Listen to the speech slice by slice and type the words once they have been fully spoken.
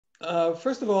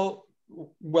First of all,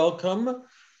 welcome.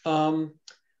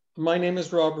 My name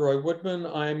is Rob Roy Woodman.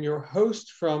 I'm your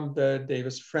host from the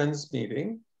Davis Friends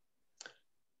meeting.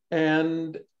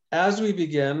 And as we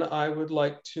begin, I would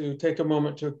like to take a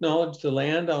moment to acknowledge the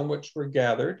land on which we're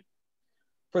gathered.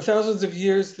 For thousands of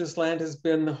years, this land has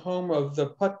been the home of the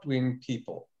Patwin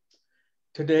people.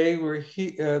 Today,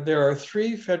 there are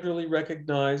 3 federally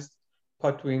recognized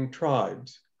Patwin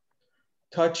tribes: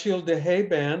 Tachil Dehe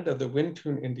Band of the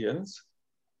Wintun Indians,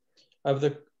 of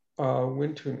the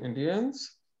Calusa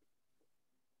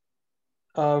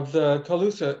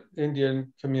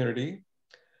Indian community,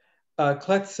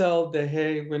 Quetzal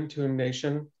Dehe Wintun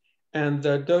Nation, and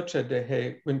the Docha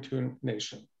Dehe Wintun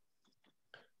Nation.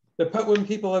 The Patwin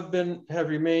people have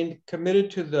remained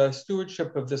committed to the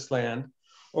stewardship of this land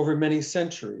over many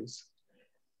centuries.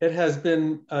 It has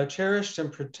been cherished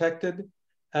and protected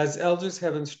as elders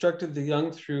have instructed the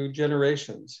young through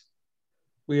generations.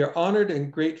 We are honored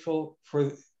and grateful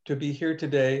to be here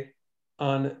today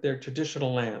on their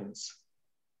traditional lands.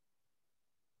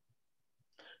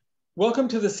 Welcome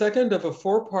to the second of a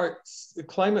 4-part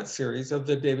climate series of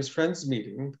the Davis Friends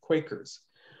meeting, Quakers.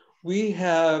 We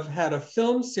have had a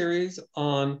film series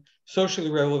on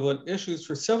socially relevant issues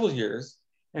for several years,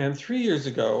 and 3 years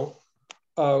ago,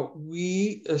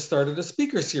 we started a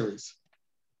speaker series.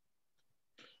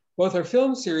 Both our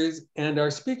film series and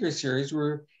our speaker series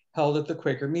were held at the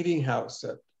Quaker Meeting House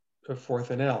at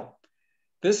 4th and L.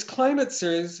 This climate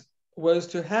series was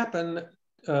to happen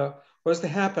in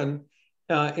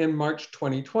March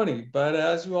 2020, but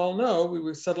as you all know,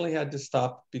 we suddenly had to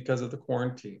stop because of the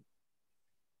quarantine.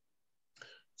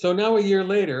 So now, a year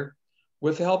later,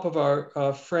 with the help of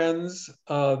our friends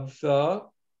of the,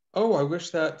 I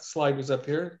wish that slide was up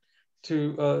here,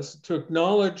 to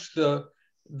acknowledge the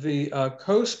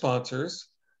co-sponsors.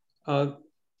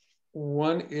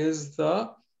 One is I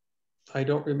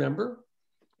don't remember.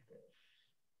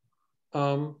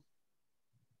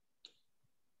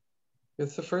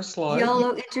 It's the first slide.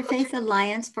 YOLO Interfaith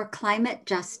Alliance for Climate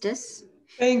Justice.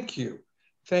 Thank you.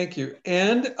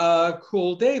 And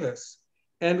Cool Davis.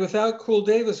 And without Cool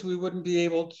Davis, we wouldn't be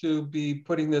able to be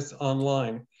putting this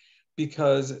online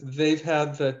because they've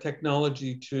had the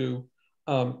technology to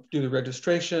do the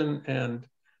registration and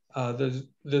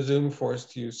the Zoom for us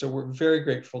to use. So we're very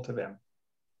grateful to them.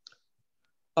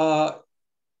 The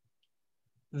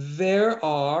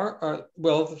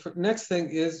next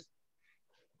thing is,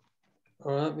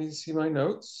 let me see my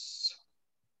notes.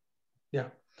 Yeah.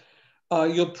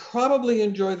 You'll probably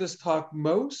enjoy this talk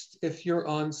most if you're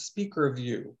on speaker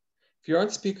view. If you're on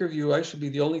speaker view, I should be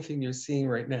the only thing you're seeing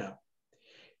right now.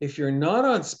 If you're not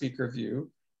on speaker view,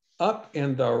 up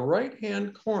in the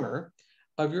right-hand corner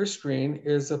of your screen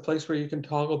is a place where you can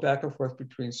toggle back and forth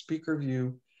between speaker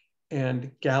view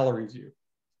and gallery view.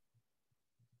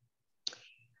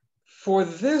 For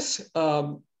this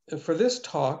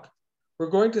talk, we're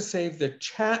going to save the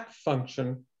chat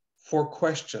function for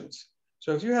questions.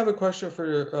 So if you have a question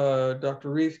for Dr.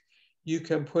 Reiff, you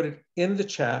can put it in the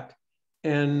chat,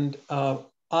 and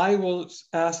I will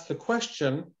ask the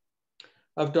question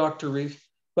of Dr. Reiff.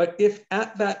 But if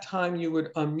at that time you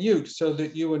would unmute so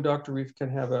that you and Dr. Reiff can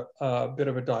have a bit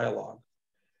of a dialogue.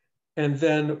 And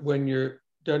then when you're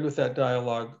done with that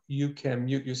dialogue, you can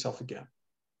mute yourself again.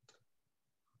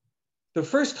 The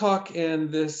first talk in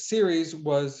this series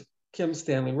was Kim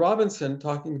Stanley Robinson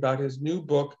talking about his new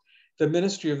book, The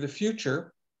Ministry of the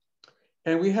Future.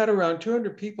 And we had around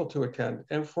 200 people to attend.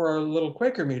 And for our little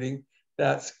Quaker meeting,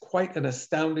 that's quite an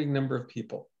astounding number of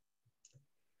people.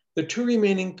 The 2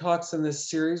 remaining talks in this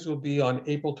series will be on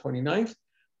April 29th.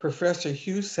 Professor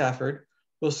Hugh Safford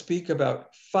will speak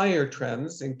about fire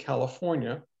trends in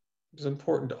California, which is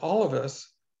important to all of us.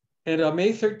 And on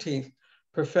May 13th,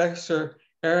 Professor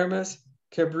Aramis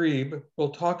Kabrib will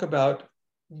talk about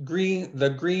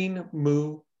the Green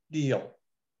Moo Deal.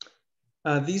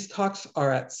 These talks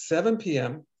are at 7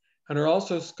 p.m. and are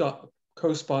also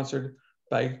co-sponsored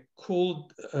by Cool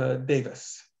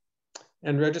Davis.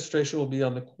 And registration will be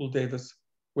on the Cool Davis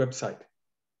website.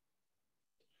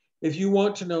 If you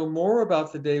want to know more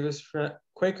about the Davis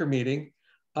Quaker meeting,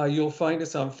 you'll find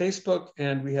us on Facebook,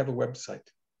 and we have a website.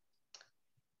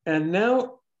 And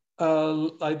now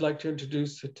I'd like to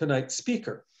introduce tonight's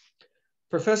speaker,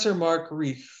 Professor Mark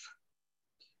Reiff.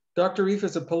 Dr. Reiff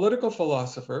is a political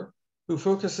philosopher who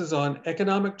focuses on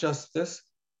economic justice,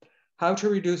 how to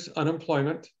reduce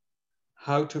unemployment,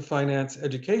 how to finance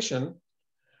education,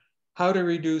 how to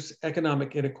reduce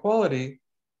economic inequality,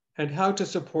 and how to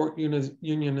support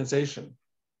unionization.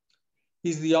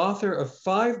 He's the author of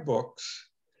 5 books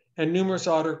and numerous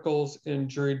articles in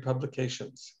juried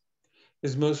publications.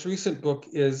 His most recent book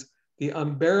is The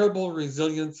Unbearable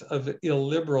Resilience of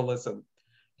Illiberalism,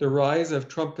 The Rise of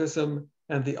Trumpism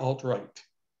and the Alt-Right.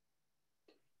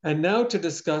 And now to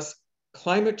discuss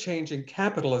climate change and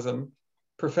capitalism,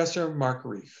 Professor Mark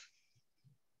Reiff.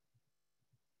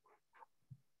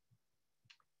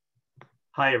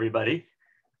 Hi, everybody.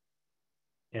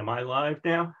 Am I live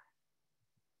now?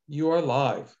 You are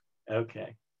live.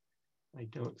 Okay. I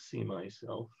don't see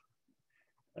myself.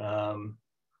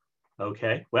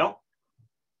 Okay, well,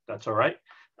 that's all right.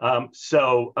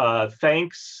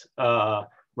 Thanks,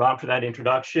 Rob, for that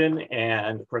introduction.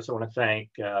 And of course, I want to thank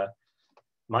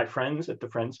my friends at the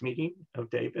Friends Meeting of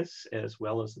Davis, as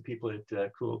well as the people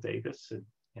at Cool Davis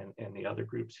and the other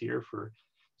groups here for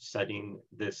setting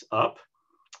this up.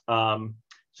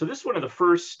 So this is one of the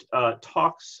first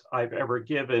talks I've ever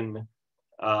given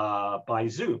by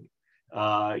Zoom.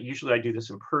 Usually I do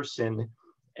this in person,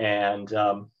 and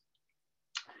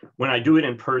when I do it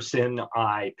in person,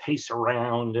 I pace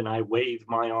around and I wave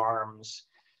my arms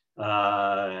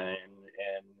and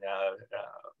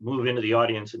move into the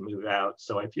audience and move out.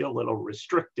 So I feel a little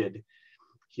restricted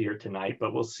here tonight,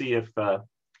 but we'll see if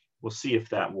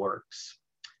that works.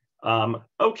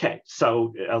 Okay,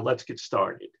 so let's get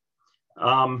started.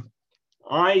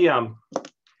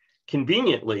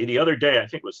 Conveniently, the other day, I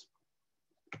think it was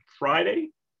Friday,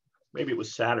 maybe it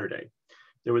was Saturday,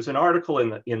 there was an article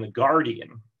in the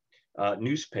Guardian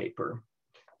newspaper.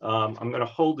 I'm going to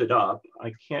hold it up.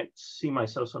 I can't see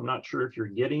myself, so I'm not sure if you're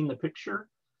getting the picture.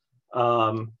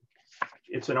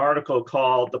 It's an article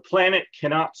called "The Planet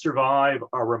Cannot Survive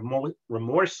Our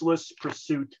Remorseless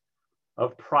Pursuit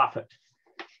of Profit."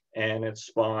 And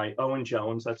it's by Owen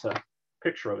Jones. That's a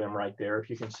picture of him right there, if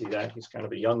you can see that. He's kind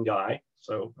of a young guy,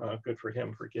 so good for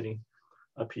him for getting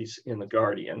a piece in the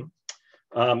Guardian.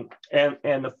 And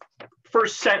the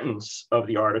first sentence of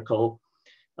the article,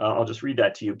 I'll just read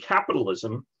that to you.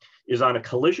 "Capitalism is on a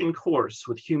collision course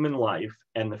with human life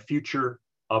and the future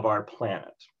of our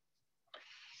planet."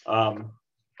 And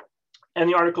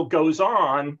the article goes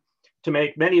on to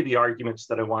make many of the arguments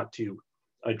that I want to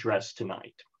address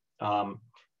tonight.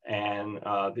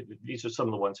 These are some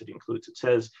of the ones it includes. It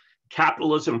says,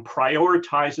 "Capitalism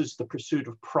prioritizes the pursuit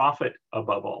of profit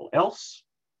above all else.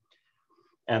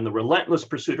 And the relentless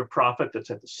pursuit of profit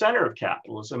that's at the center of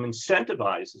capitalism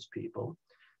incentivizes people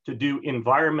to do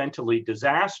environmentally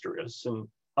disastrous and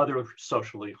other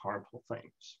socially harmful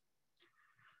things.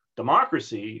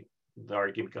 Democracy," the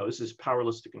argument goes, "is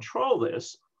powerless to control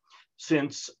this,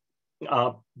 since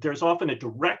there's often a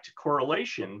direct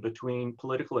correlation between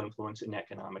political influence and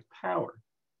economic power.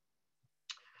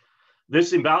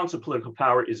 This imbalance of political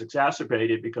power is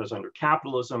exacerbated because under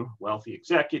capitalism, wealthy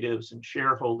executives and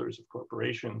shareholders of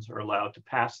corporations are allowed to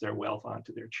pass their wealth on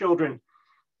to their children,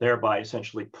 thereby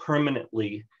essentially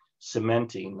permanently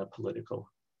cementing the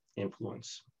political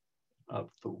influence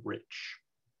of the rich."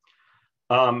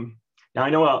 Now I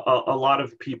know a lot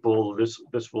of people, this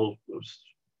will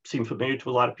seem familiar to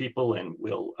a lot of people and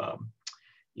will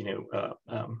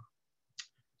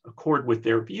accord with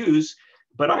their views,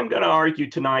 but I'm going to argue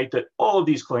tonight that all of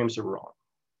these claims are wrong.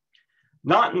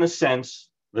 Not in the sense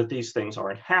that these things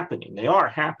aren't happening, they are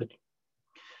happening,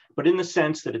 but in the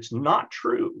sense that it's not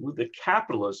true that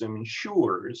capitalism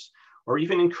ensures or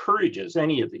even encourages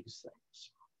any of these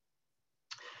things.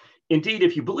 Indeed,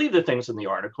 if you believe the things in the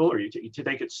article, or you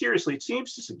take it seriously, it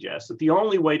seems to suggest that the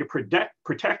only way to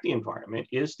protect the environment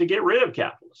is to get rid of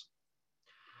capitalism.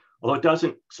 Although it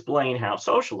doesn't explain how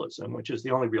socialism, which is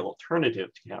the only real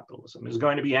alternative to capitalism, is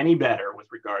going to be any better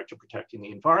with regard to protecting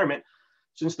the environment,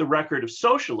 since the record of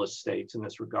socialist states in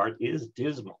this regard is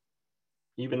dismal,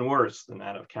 even worse than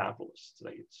that of capitalist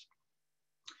states.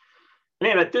 And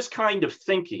yet, this kind of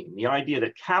thinking, the idea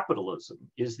that capitalism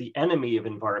is the enemy of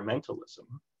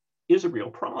environmentalism, is a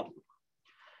real problem,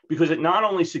 because it not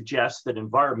only suggests that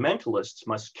environmentalists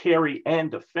must carry and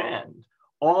defend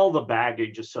all the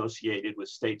baggage associated with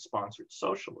state-sponsored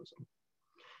socialism,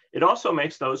 it also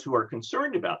makes those who are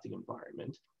concerned about the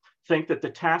environment think that the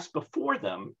task before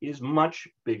them is much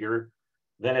bigger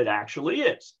than it actually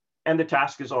is. And the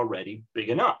task is already big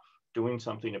enough. Doing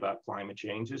something about climate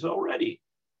change is already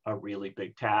a really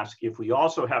big task. If we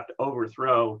also have to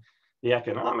overthrow the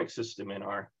economic system in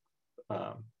our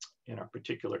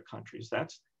particular countries,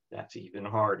 that's even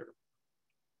harder.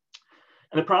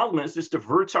 And the problem is this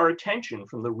diverts our attention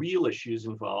from the real issues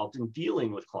involved in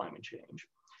dealing with climate change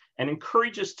and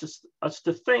encourages us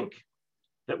to think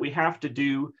that we have to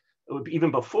do,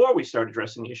 even before we start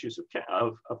addressing the issues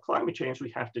of climate change,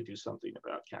 we have to do something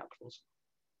about capitalism.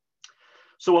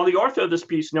 So while the author of this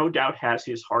piece no doubt has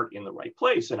his heart in the right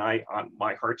place, and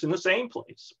my heart's in the same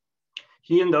place,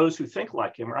 He and those who think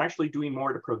like him are actually doing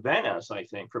more to prevent us, I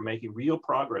think, from making real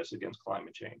progress against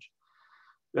climate change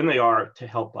than they are to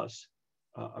help us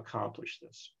accomplish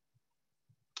this.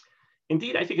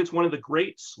 Indeed, I think it's one of the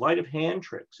great sleight of hand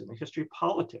tricks in the history of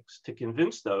politics to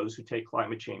convince those who take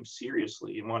climate change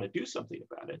seriously and want to do something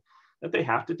about it that they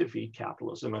have to defeat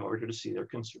capitalism in order to see their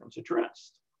concerns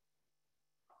addressed.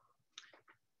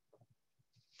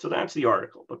 So that's the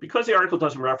article. But because the article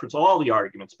doesn't reference all the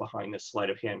arguments behind this sleight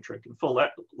of hand trick in full,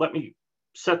 let me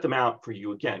set them out for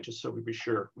you again, just so we be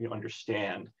sure we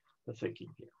understand the thinking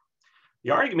here.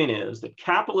 The argument is that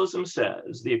capitalism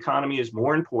says the economy is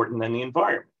more important than the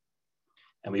environment,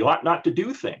 and we ought not to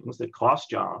do things that cost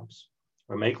jobs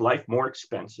or make life more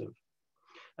expensive,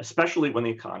 especially when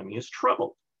the economy is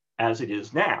troubled, as it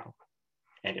is now,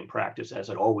 and in practice, as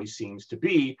it always seems to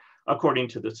be, according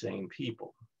to the same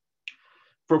people.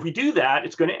 For if we do that,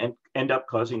 it's going to end up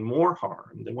causing more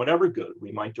harm than whatever good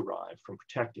we might derive from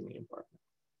protecting the environment.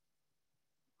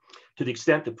 To the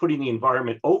extent that putting the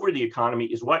environment over the economy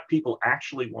is what people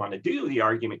actually want to do, the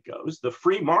argument goes, the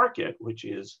free market, which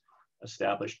is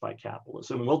established by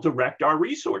capitalism, will direct our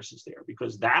resources there,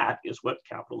 because that is what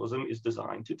capitalism is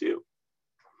designed to do.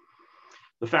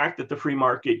 The fact that the free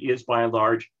market is, by and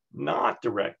large, not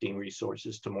directing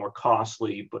resources to more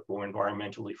costly but more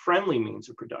environmentally friendly means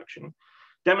of production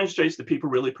demonstrates that people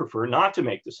really prefer not to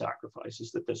make the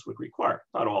sacrifices that this would require.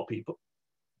 Not all people,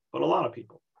 but a lot of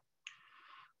people.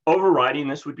 Overriding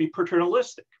this would be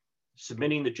paternalistic,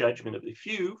 submitting the judgment of the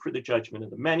few for the judgment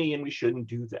of the many, and we shouldn't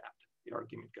do that, the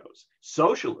argument goes.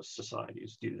 Socialist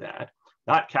societies do that,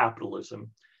 not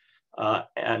capitalism,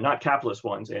 and not capitalist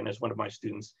ones, and as one of my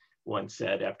students once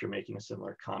said after making a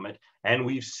similar comment, and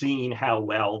we've seen how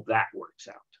well that works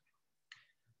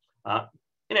out.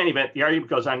 In any event, the argument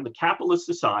goes on, the capitalist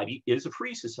society is a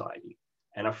free society,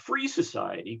 and a free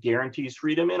society guarantees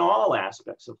freedom in all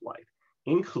aspects of life,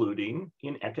 including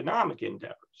in economic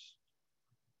endeavors.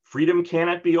 Freedom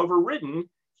cannot be overridden,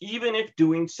 even if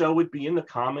doing so would be in the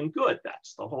common good.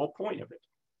 That's the whole point of it.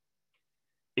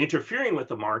 Interfering with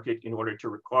the market in order to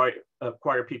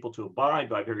require people to abide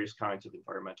by various kinds of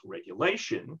environmental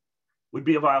regulation would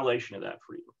be a violation of that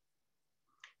freedom.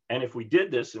 And if we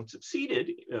did this and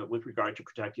succeeded with regard to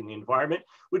protecting the environment,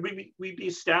 we'd be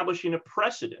establishing a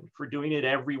precedent for doing it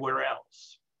everywhere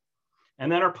else. And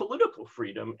then our political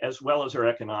freedom, as well as our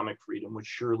economic freedom, would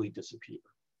surely disappear.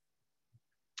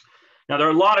 Now, there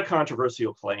are a lot of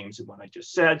controversial claims in what I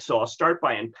just said, so I'll start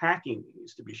by unpacking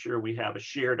these to be sure we have a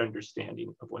shared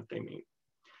understanding of what they mean.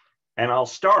 And I'll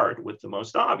start with the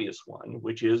most obvious one,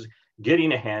 which is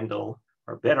getting a handle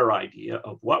or better idea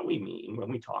of what we mean when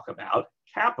we talk about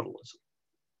capitalism.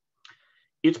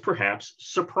 It's perhaps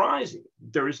surprising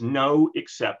there is no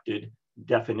accepted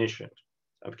definition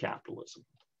of capitalism.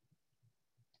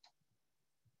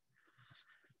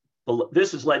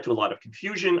 This has led to a lot of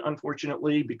confusion,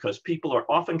 unfortunately, because people are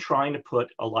often trying to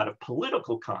put a lot of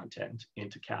political content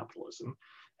into capitalism,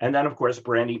 and then, of course,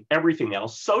 branding everything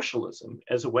else socialism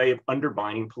as a way of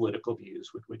undermining political views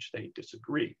with which they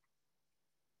disagree.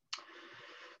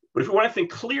 But if we want to think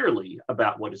clearly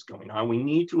about what is going on, we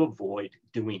need to avoid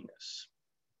doing this.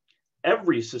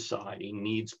 Every society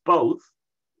needs both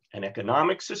an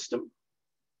economic system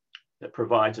that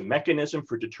provides a mechanism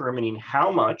for determining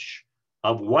how much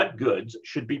of what goods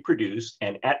should be produced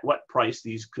and at what price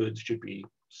these goods should be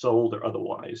sold or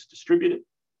otherwise distributed,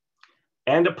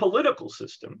 and a political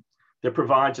system that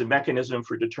provides a mechanism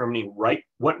for determining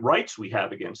what rights we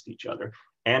have against each other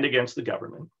and against the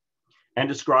government, and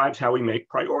describes how we make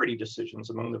priority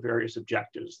decisions among the various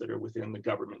objectives that are within the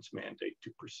government's mandate to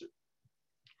pursue.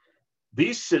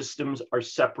 These systems are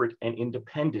separate and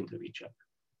independent of each other,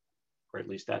 or at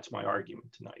least that's my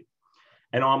argument tonight.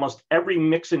 And almost every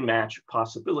mix and match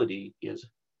possibility is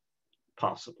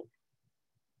possible.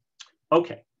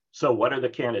 Okay, so what are the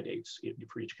candidates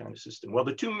for each kind of system? Well,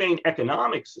 the two main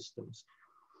economic systems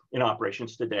in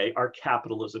operations today are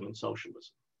capitalism and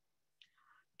socialism.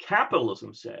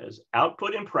 Capitalism says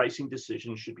output and pricing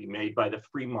decisions should be made by the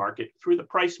free market through the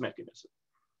price mechanism,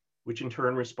 which in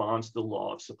turn responds to the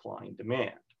law of supply and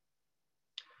demand.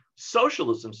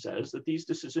 Socialism says that these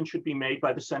decisions should be made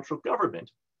by the central government,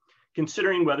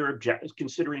 considering whatever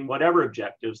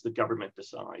objectives the government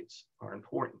decides are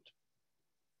important.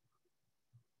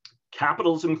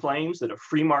 Capitalism claims that a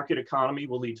free market economy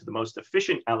will lead to the most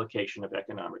efficient allocation of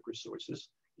economic resources,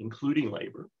 including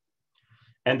labor,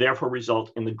 and therefore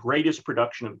result in the greatest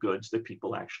production of goods that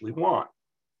people actually want.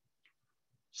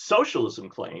 Socialism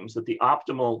claims that the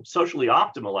socially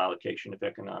optimal allocation of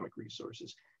economic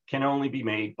resources can only be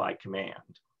made by command.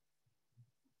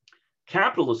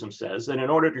 Capitalism says that in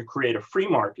order to create a free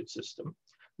market system,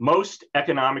 most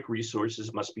economic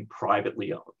resources must be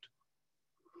privately owned.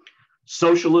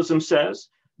 Socialism says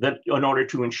that in order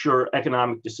to ensure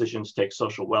economic decisions take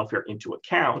social welfare into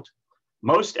account,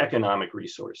 most economic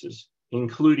resources,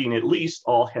 including at least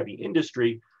all heavy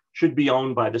industry, should be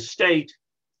owned by the state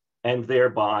and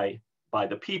thereby by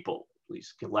the people, at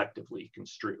least collectively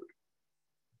construed.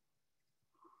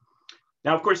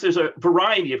 Now, of course, there's a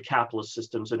variety of capitalist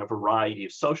systems and a variety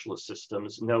of socialist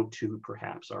systems. No two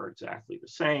perhaps are exactly the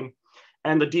same,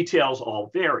 and the details all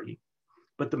vary,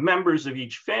 but the members of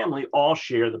each family all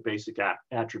share the basic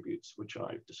attributes which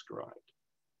I've described.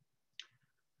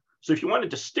 So if you want to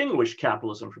distinguish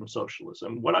capitalism from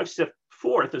socialism, what I've set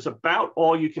forth is about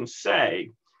all you can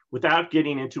say without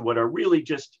getting into what are really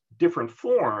just different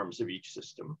forms of each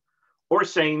system, or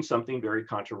saying something very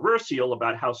controversial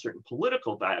about how certain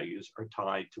political values are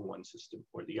tied to one system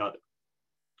or the other.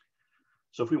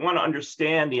 So if we want to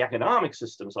understand the economic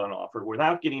systems on offer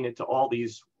without getting into all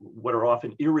these what are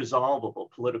often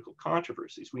irresolvable political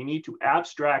controversies, we need to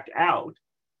abstract out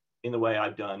in the way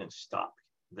I've done and stop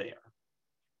there.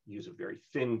 Use a very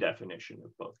thin definition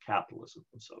of both capitalism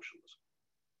and socialism.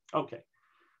 Okay,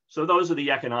 so those are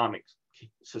the economic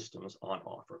systems on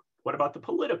offer. What about the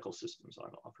political systems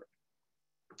on offer?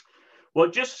 Well,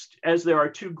 just as there are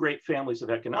two great families of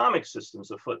economic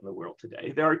systems afoot in the world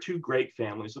today, there are two great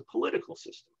families of political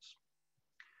systems.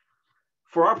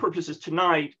 For our purposes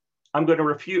tonight, I'm going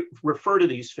to refer to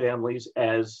these families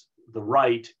as the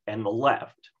right and the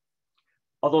left,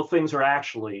 although things are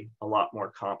actually a lot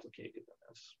more complicated than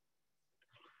this.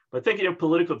 But thinking of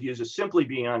political views as simply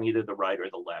being on either the right or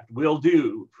the left will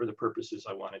do for the purposes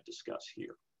I want to discuss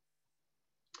here.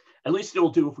 At least it'll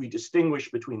do if we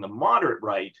distinguish between the moderate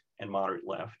right and moderate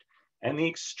left and the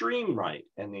extreme right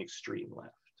and the extreme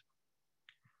left.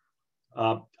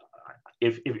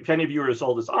 If any of you are as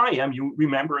old as I am, you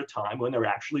remember a time when there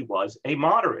actually was a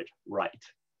moderate right.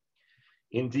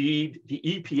 Indeed, the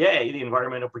EPA, the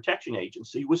Environmental Protection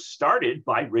Agency, was started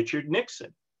by Richard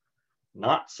Nixon,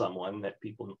 not someone that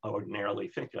people ordinarily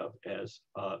think of as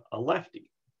a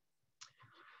lefty.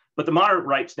 But the moderate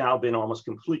right's now been almost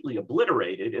completely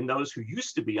obliterated, and those who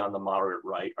used to be on the moderate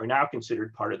right are now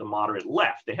considered part of the moderate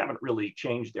left. They haven't really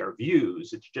changed their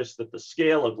views. It's just that the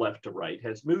scale of left to right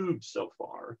has moved so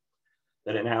far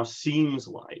that it now seems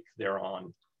like they're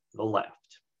on the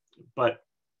left. But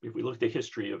if we look at the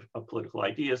history of political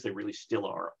ideas, they really still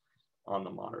are on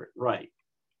the moderate right.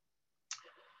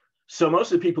 So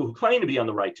most of the people who claim to be on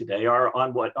the right today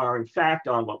are in fact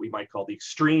on what we might call the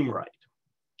extreme right.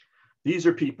 These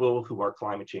are people who are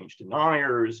climate change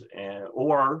deniers and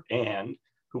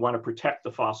who want to protect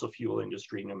the fossil fuel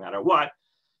industry no matter what,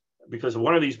 because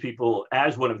one of these people,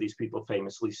 as one of these people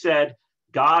famously said,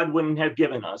 God wouldn't have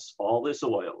given us all this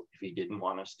oil if he didn't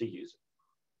want us to use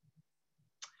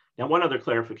it. Now, one other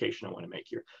clarification I want to make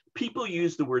here. People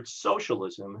use the word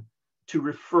socialism to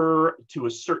refer to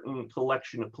a certain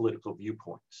collection of political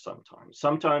viewpoints sometimes.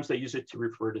 Sometimes they use it to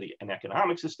refer to an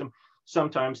economic system.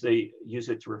 Sometimes they use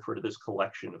it to refer to this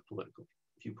collection of political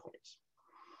viewpoints.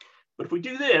 But if we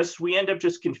do this, we end up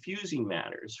just confusing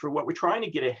matters. For what we're trying to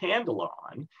get a handle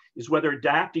on is whether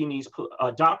adopting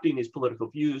these political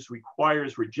views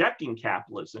requires rejecting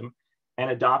capitalism and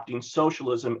adopting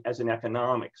socialism as an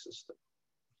economic system.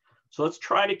 So let's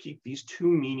try to keep these two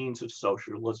meanings of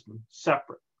socialism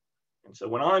separate. And so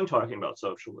when I'm talking about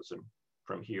socialism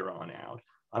from here on out,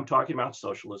 I'm talking about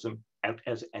socialism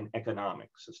as an economic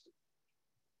system.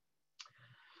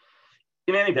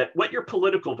 In any event, what your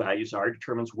political values are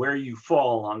determines where you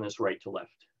fall on this right to left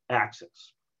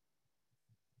axis.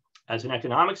 As an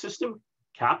economic system,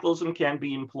 capitalism can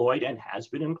be employed and has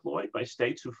been employed by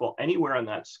states who fall anywhere on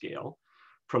that scale,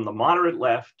 from the moderate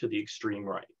left to the extreme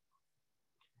right.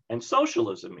 And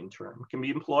socialism, in turn, can be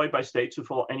employed by states who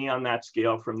fall any on that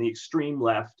scale from the extreme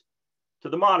left to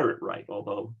the moderate right,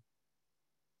 although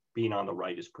being on the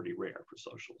right is pretty rare for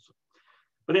socialism.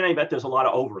 But in any event, there's a lot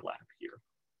of overlap here.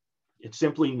 It's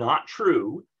simply not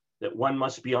true that one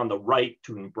must be on the right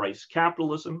to embrace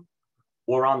capitalism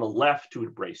or on the left to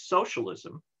embrace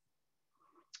socialism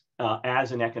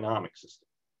as an economic system.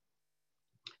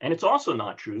 And it's also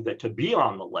not true that to be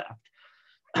on the left,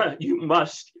 you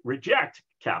must reject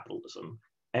capitalism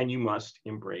and you must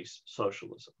embrace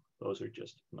socialism. Those are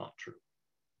just not true.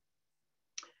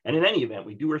 And in any event,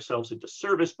 we do ourselves a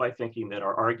disservice by thinking that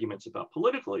our arguments about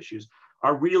political issues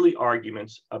are really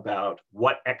arguments about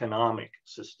what economic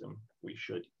system we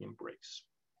should embrace.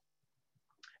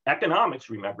 Economics,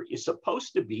 remember, is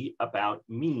supposed to be about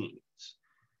means.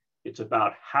 It's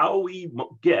about how we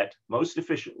get most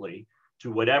efficiently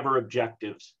to whatever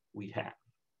objectives we have.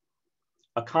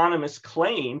 Economists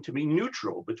claim to be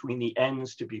neutral between the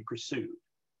ends to be pursued,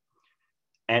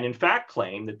 and in fact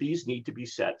claim that these need to be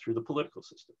set through the political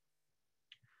system.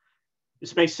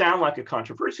 This may sound like a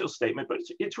controversial statement, but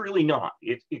it's really not.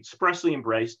 It's expressly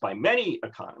embraced by many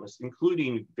economists,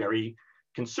 including very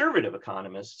conservative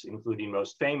economists, including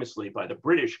most famously by the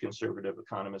British conservative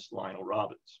economist Lionel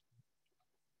Robbins.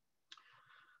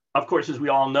 Of course, as we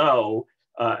all know,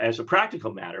 as a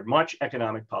practical matter, much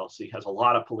economic policy has a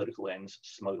lot of political ends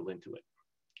smuggled into it.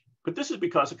 But this is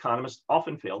because economists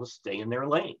often fail to stay in their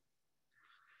lane.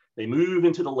 They move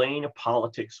into the lane of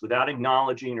politics without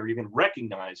acknowledging or even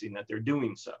recognizing that they're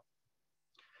doing so.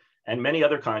 And many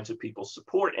other kinds of people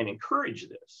support and encourage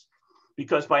this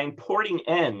because by importing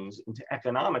ends into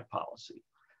economic policy,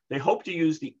 they hope to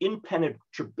use the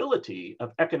impenetrability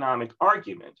of economic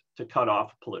argument to cut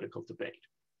off political debate.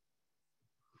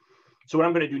 So what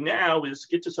I'm going to do now is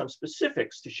get to some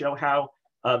specifics to show how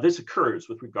this occurs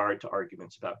with regard to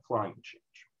arguments about climate change.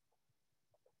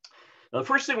 Now, the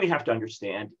first thing we have to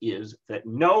understand is that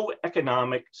no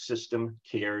economic system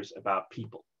cares about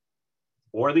people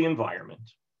or the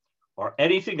environment or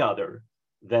anything other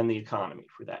than the economy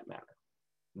for that matter.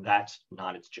 That's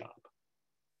not its job.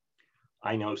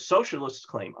 I know socialists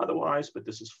claim otherwise, but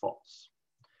this is false.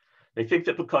 They think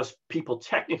that because people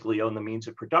technically own the means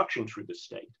of production through the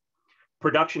state,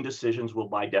 production decisions will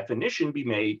by definition be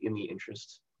made in the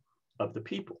interests of the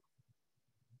people.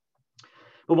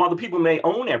 But while the people may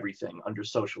own everything under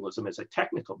socialism as a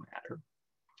technical matter,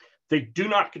 they do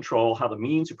not control how the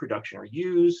means of production are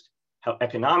used, how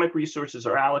economic resources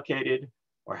are allocated,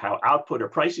 or how output or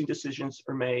pricing decisions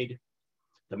are made.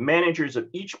 The managers of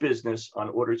each business on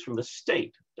orders from the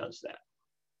state does that.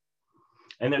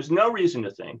 And there's no reason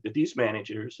to think that these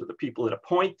managers or the people that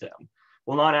appoint them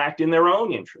will not act in their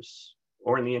own interests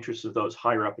or in the interests of those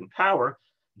higher up in power,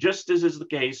 just as is the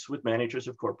case with managers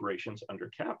of corporations under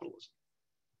capitalism.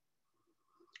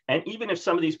 And even if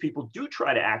some of these people do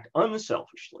try to act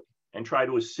unselfishly and try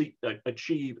to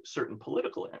achieve certain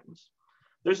political ends,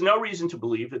 there's no reason to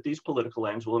believe that these political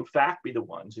ends will in fact be the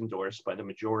ones endorsed by the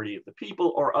majority of the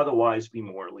people or otherwise be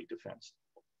morally defensible.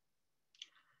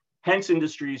 Hence,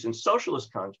 industries in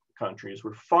socialist countries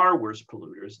were far worse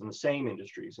polluters than the same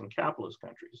industries in capitalist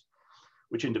countries,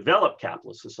 which in developed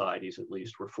capitalist societies at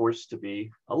least were forced to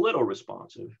be a little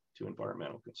responsive to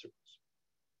environmental concerns.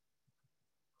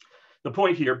 The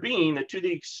point here being that to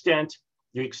the extent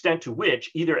to which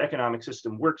either economic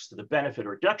system works to the benefit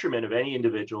or detriment of any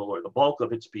individual or the bulk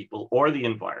of its people or the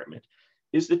environment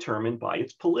is determined by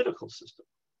its political system.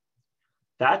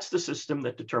 That's the system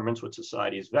that determines what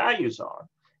society's values are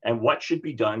and what should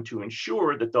be done to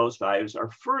ensure that those values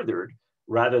are furthered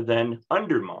rather than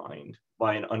undermined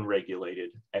by an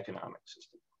unregulated economic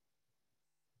system.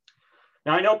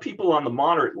 Now, I know people on the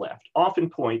moderate left often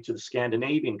point to the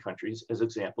Scandinavian countries as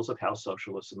examples of how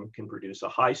socialism can produce a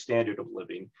high standard of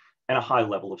living and a high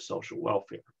level of social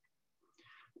welfare.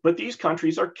 But these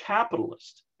countries are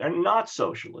capitalist. They're not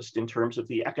socialist in terms of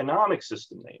the economic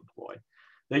system they employ.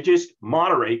 They just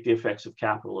moderate the effects of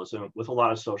capitalism with a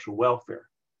lot of social welfare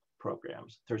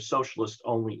programs. They're socialist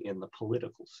only in the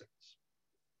political sense.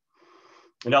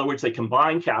 In other words, they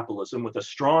combine capitalism with a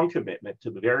strong commitment to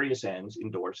the various ends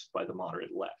endorsed by the moderate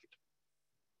left.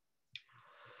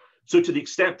 So to the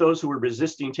extent those who are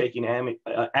resisting taking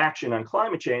action on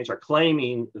climate change are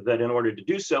claiming that in order to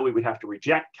do so, we would have to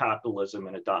reject capitalism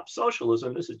and adopt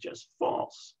socialism, this is just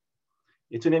false.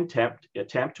 It's an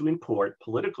attempt to import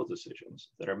political decisions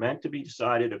that are meant to be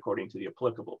decided according to the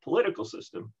applicable political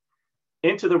system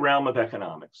into the realm of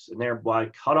economics and thereby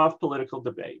cut off political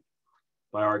debate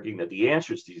by arguing that the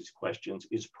answers to these questions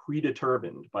is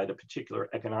predetermined by the particular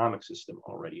economic system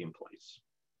already in place.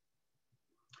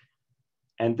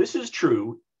 And this is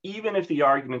true even if the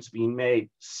arguments being made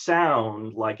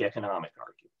sound like economic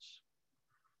arguments.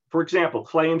 For example,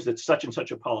 claims that such and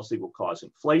such a policy will cause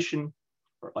inflation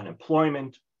or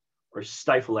unemployment or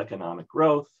stifle economic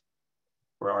growth,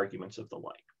 or arguments of the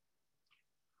like.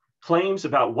 Claims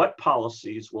about what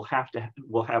policies will have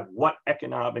what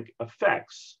economic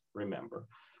effects, remember,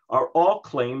 are all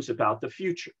claims about the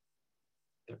future.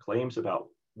 They're claims about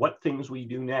what things we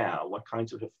do now, what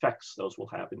kinds of effects those will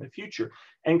have in the future.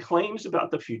 And claims about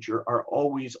the future are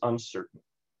always uncertain.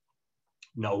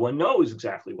 No one knows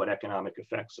exactly what economic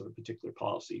effects of a particular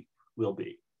policy will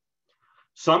be.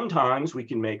 Sometimes we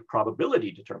can make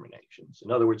probability determinations.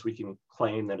 In other words, we can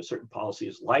claim that a certain policy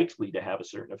is likely to have a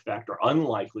certain effect or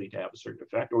unlikely to have a certain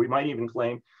effect, or we might even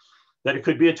claim that it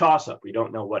could be a toss-up. We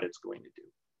don't know what it's going to do.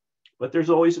 But there's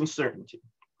always uncertainty.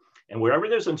 And wherever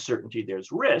there's uncertainty,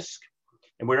 there's risk.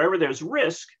 And wherever there's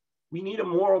risk, we need a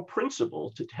moral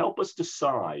principle to help us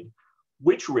decide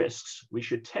which risks we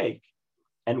should take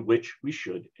and which we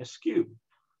should eschew.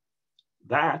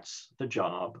 That's the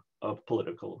job of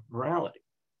political morality.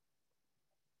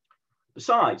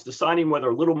 Besides, deciding whether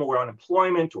a little more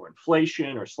unemployment or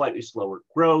inflation or slightly slower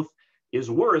growth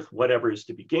is worth whatever is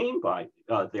to be gained by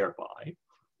thereby,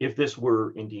 if this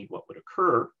were indeed what would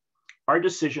occur, are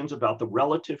decisions about the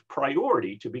relative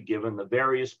priority to be given the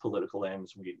various political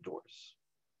ends we endorse.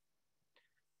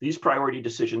 These priority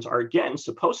decisions are again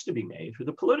supposed to be made through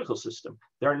the political system.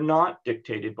 They're not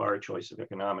dictated by our choice of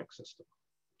economic system.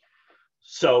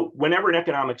 So whenever an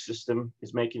economic system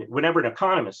is making, whenever an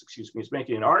economist, excuse me, is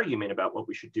making an argument about what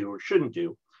we should do or shouldn't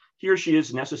do, he or she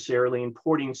is necessarily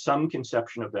importing some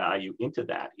conception of value into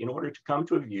that in order to come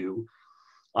to a view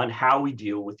on how we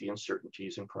deal with the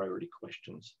uncertainties and priority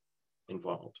questions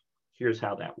involved. Here's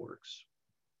how that works.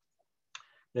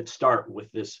 Let's start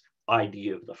with this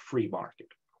idea of the free market.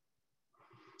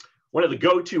 One of the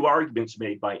go-to arguments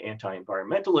made by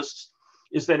anti-environmentalists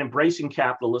is that embracing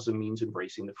capitalism means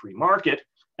embracing the free market,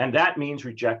 and that means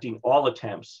rejecting all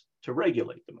attempts to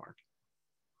regulate the market.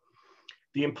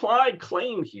 The implied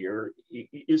claim here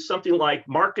is something like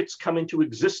markets come into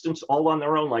existence all on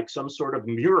their own, like some sort of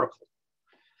miracle,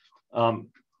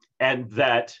 and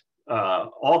that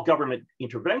all government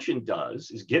intervention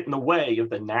does is get in the way of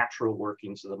the natural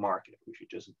workings of the market. We should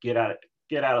just get out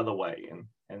of the way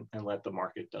and let the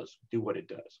market do what it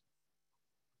does.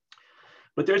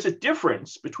 But there's a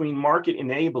difference between market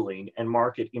enabling and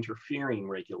market interfering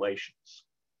regulations.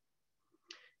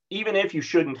 Even if you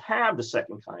shouldn't have the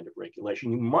second kind of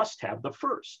regulation, you must have the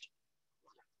first.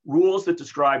 Rules that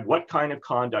describe what kind of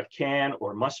conduct can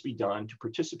or must be done to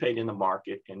participate in the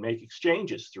market and make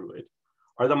exchanges through it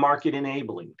are the market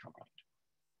enabling kind.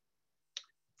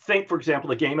 Think, for example,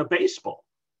 the game of baseball.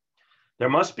 There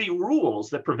must be rules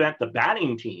that prevent the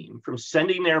batting team from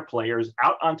sending their players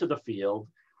out onto the field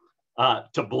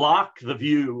to block the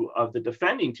view of the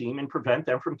defending team and prevent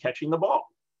them from catching the ball.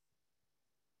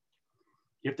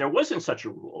 If there wasn't such a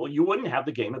rule, you wouldn't have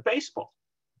the game of baseball.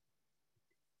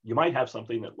 You might have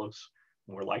something that looks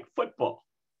more like football.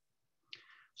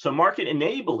 So market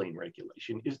enabling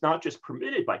regulation is not just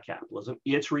permitted by capitalism,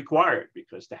 it's required,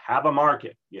 because to have a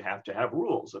market, you have to have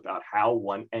rules about how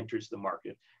one enters the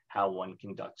market, how one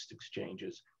conducts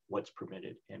exchanges, what's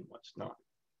permitted and what's not.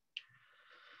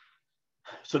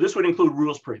 So this would include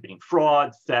rules prohibiting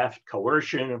fraud, theft,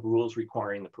 coercion, rules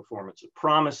requiring the performance of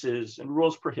promises, and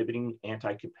rules prohibiting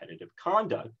anti-competitive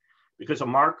conduct, because a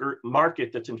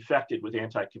market that's infected with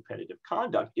anti-competitive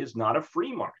conduct is not a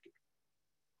free market.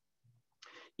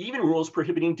 Even rules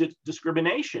prohibiting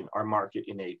discrimination are market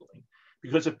enabling,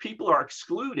 because if people are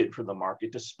excluded from the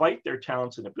market despite their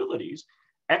talents and abilities,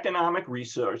 economic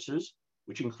resources,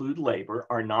 which include labor,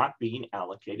 are not being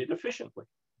allocated efficiently.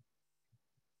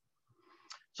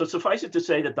 So suffice it to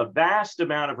say that the vast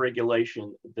amount of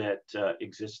regulation that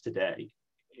exists today,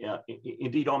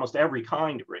 indeed almost every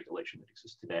kind of regulation that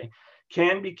exists today,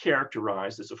 can be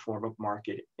characterized as a form of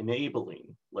market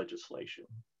enabling legislation,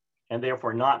 and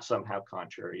therefore not somehow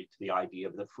contrary to the idea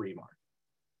of the free market.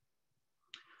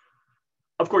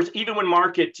 Of course, even when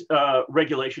market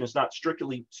regulation is not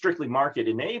strictly market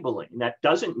enabling, that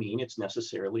doesn't mean it's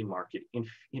necessarily market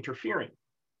interfering.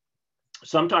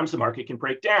 Sometimes the market can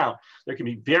break down. There can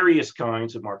be various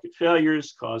kinds of market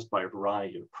failures caused by a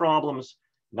variety of problems,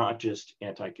 not just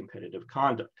anti-competitive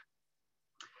conduct.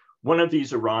 One of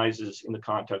these arises in the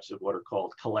context of what are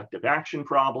called collective action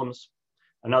problems.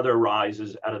 Another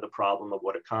arises out of the problem of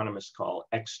what economists call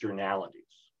externalities.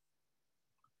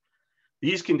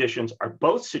 These conditions are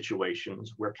both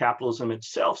situations where capitalism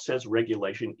itself says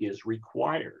regulation is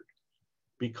required,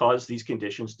 because these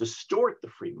conditions distort the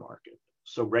free market.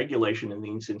 So regulation in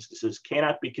these instances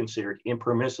cannot be considered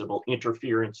impermissible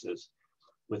interferences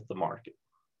with the market.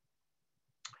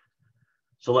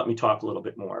 So let me talk a little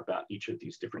bit more about each of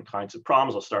these different kinds of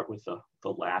problems. I'll start with the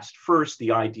last first,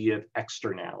 the idea of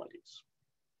externalities.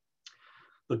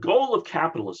 The goal of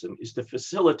capitalism is to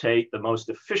facilitate the most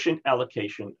efficient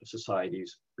allocation of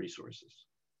society's resources.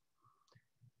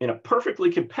 In a perfectly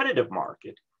competitive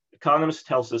market, economists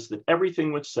tells us that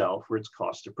everything would sell for its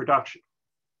cost of production.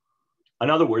 In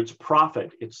other words,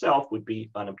 profit itself would be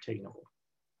unobtainable.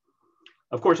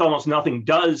 Of course, almost nothing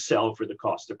does sell for the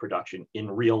cost of production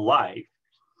in real life,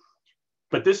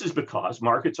 but this is because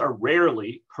markets are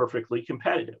rarely perfectly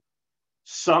competitive.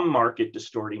 Some market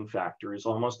distorting factor is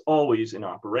almost always in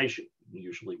operation,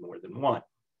 usually more than one.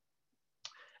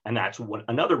 And that's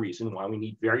another reason why we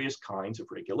need various kinds of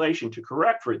regulation to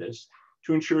correct for this,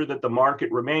 to ensure that the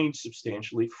market remains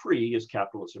substantially free as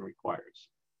capitalism requires.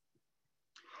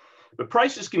 But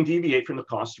prices can deviate from the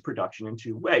cost of production in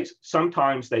two ways.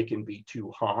 Sometimes they can be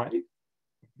too high.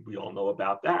 We all know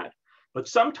about that. But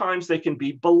sometimes they can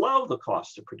be below the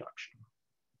cost of production.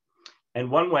 And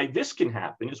one way this can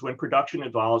happen is when production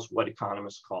involves what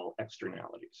economists call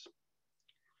externalities.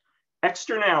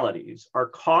 Externalities are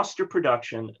costs of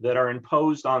production that are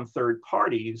imposed on third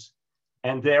parties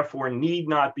and therefore need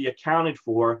not be accounted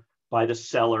for by the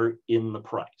seller in the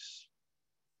price.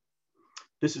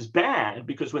 This is bad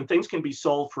because when things can be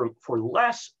sold for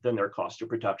less than their cost of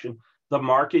production, the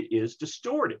market is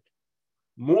distorted.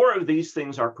 More of these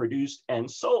things are produced and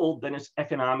sold than is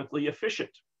economically efficient.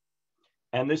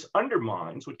 And this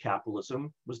undermines what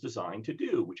capitalism was designed to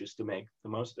do, which is to make the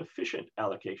most efficient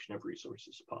allocation of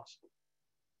resources possible.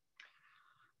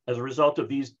 As a result of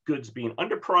these goods being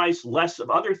underpriced, less of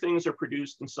other things are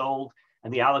produced and sold,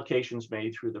 and the allocations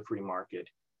made through the free market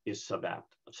is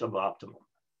suboptimal.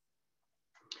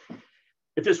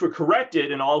 If this were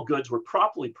corrected and all goods were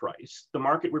properly priced, the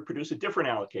market would produce a different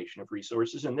allocation of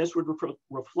resources, and this would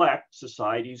reflect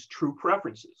society's true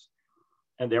preferences,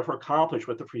 and therefore accomplish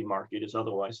what the free market is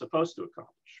otherwise supposed to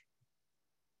accomplish.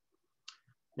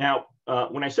 Now,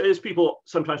 when I say this, people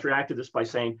sometimes react to this by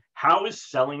saying, how is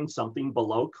selling something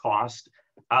below cost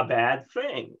a bad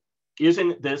thing?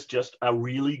 Isn't this just a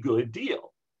really good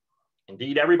deal?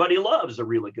 Indeed, everybody loves a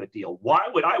really good deal. Why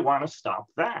would I want to stop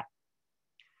that?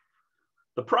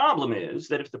 The problem is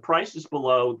that if the price is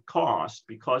below cost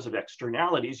because of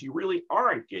externalities, you really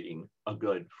aren't getting a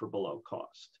good for below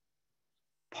cost.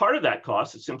 Part of that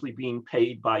cost is simply being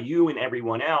paid by you and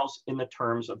everyone else in the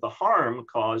terms of the harm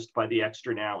caused by the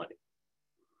externality.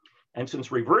 And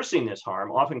since reversing this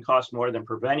harm often costs more than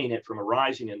preventing it from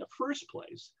arising in the first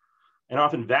place, and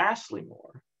often vastly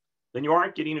more, then you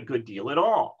aren't getting a good deal at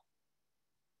all.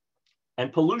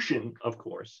 And pollution, of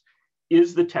course,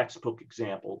 is the textbook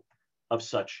example of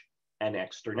such an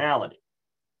externality.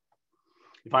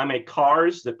 If I make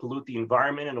cars that pollute the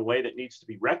environment in a way that needs to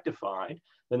be rectified,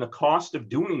 then the cost of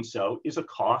doing so is a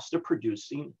cost of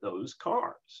producing those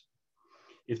cars.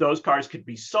 If those cars could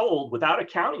be sold without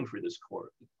accounting for this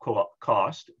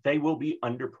cost, they will be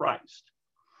underpriced.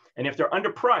 And if they're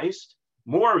underpriced,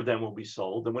 more of them will be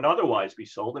sold than would otherwise be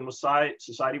sold, and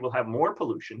society will have more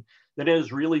pollution than it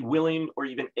is really willing or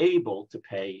even able to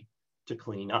pay to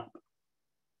clean up.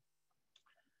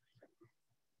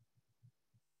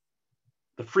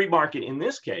 The free market in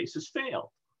this case has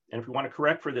failed. And if we want to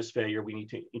correct for this failure, we need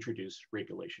to introduce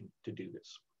regulation to do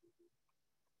this.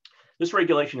 This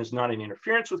regulation is not an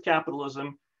interference with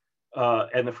capitalism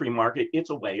and the free market.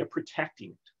 It's a way of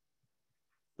protecting it.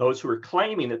 Those who are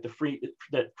claiming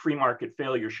that free market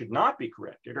failure should not be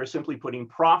corrected are simply putting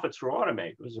profits for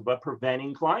automakers but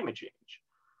preventing climate change.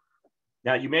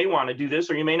 Now, you may want to do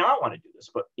this or you may not want to do this,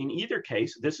 but in either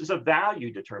case, this is a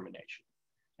value determination.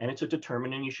 And it's a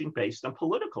determination based on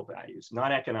political values,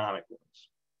 not economic ones.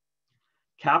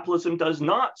 Capitalism does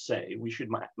not say we should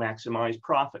maximize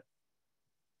profit.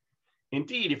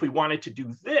 Indeed, if we wanted to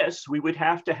do this, we would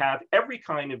have to have every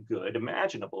kind of good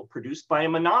imaginable produced by a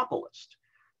monopolist.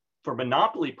 For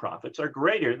monopoly profits are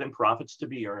greater than profits to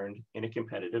be earned in a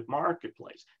competitive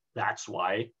marketplace. That's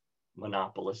why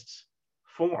monopolists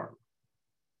form.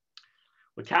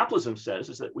 What capitalism says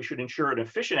is that we should ensure an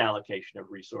efficient allocation of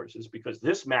resources because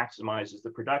this maximizes the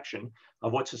production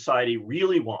of what society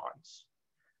really wants,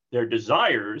 their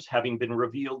desires having been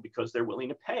revealed because they're willing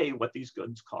to pay what these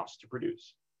goods cost to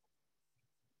produce.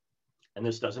 And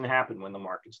this doesn't happen when the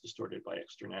market's distorted by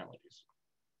externalities.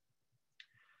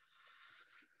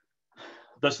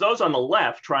 Thus, those on the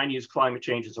left trying to use climate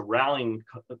change as a rallying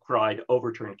cry to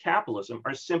overturn capitalism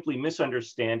are simply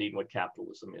misunderstanding what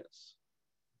capitalism is.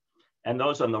 And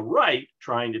those on the right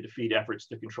trying to defeat efforts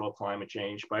to control climate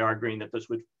change by arguing that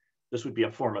this would be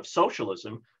a form of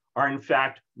socialism are in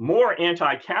fact more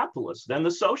anti-capitalist than the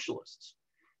socialists.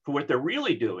 For what they're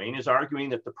really doing is arguing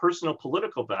that the personal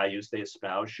political values they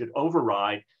espouse should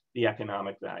override the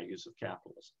economic values of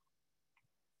capitalism.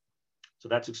 So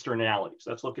that's externalities.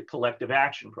 Let's look at collective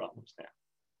action problems now.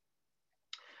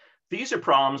 These are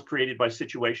problems created by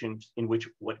situations in which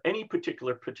what any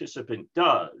particular participant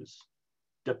does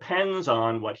depends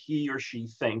on what he or she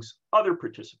thinks other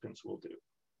participants will do.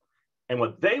 And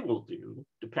what they will do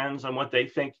depends on what they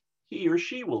think he or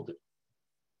she will do.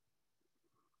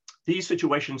 These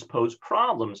situations pose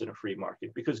problems in a free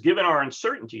market because given our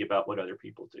uncertainty about what other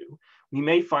people do, we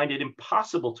may find it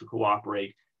impossible to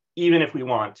cooperate even if we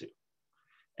want to.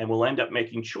 And we'll end up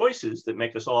making choices that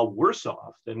make us all worse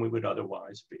off than we would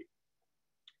otherwise be.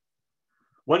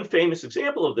 One famous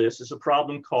example of this is a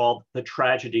problem called the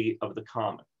tragedy of the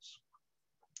commons.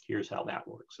 Here's how that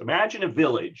works. Imagine a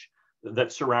village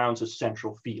that surrounds a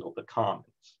central field, the commons.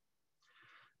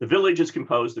 The village is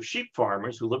composed of sheep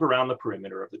farmers who live around the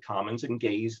perimeter of the commons and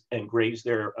graze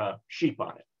their sheep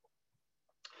on it.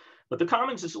 But the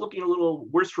commons is looking a little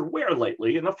worse for wear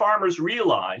lately, and the farmers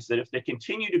realize that if they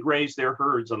continue to graze their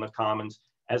herds on the commons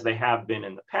as they have been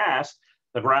in the past,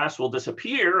 the grass will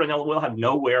disappear and they'll have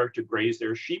nowhere to graze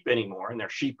their sheep anymore, and their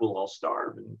sheep will all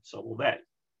starve, and so will they.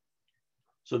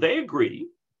 So they agree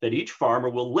that each farmer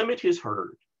will limit his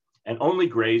herd and only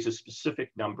graze a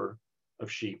specific number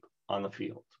of sheep on the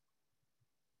field.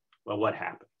 Well, what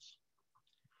happens?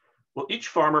 Well, each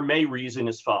farmer may reason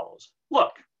as follows.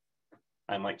 Look,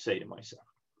 I might say to myself,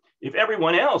 if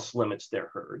everyone else limits their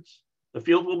herds, the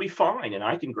field will be fine and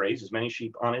I can graze as many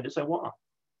sheep on it as I want.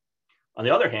 On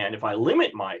the other hand, if I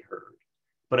limit my herd,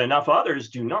 but enough others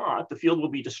do not, the field will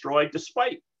be destroyed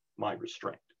despite my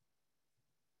restraint.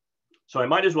 So I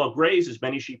might as well graze as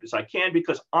many sheep as I can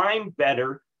because I'm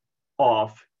better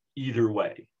off either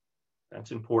way.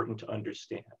 That's important to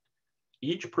understand.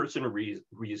 Each person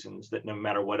reasons that no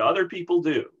matter what other people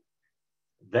do,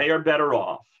 they are better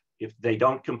off if they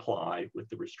don't comply with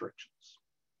the restrictions.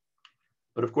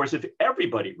 But of course, if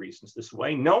everybody reasons this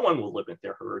way, no one will limit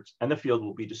their herds and the field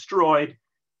will be destroyed,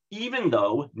 even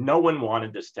though no one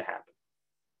wanted this to happen.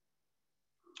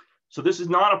 So this is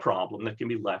not a problem that can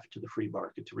be left to the free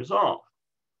market to resolve.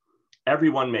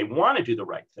 Everyone may want to do the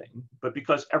right thing, but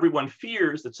because everyone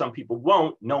fears that some people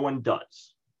won't, no one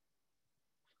does.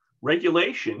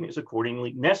 Regulation is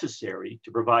accordingly necessary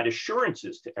to provide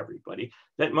assurances to everybody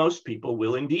that most people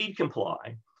will indeed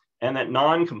comply and that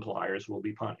non-compliers will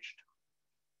be punished.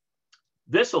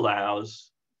 This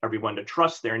allows everyone to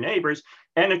trust their neighbors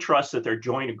and to trust that their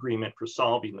joint agreement for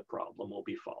solving the problem will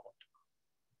be followed.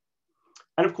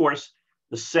 And of course,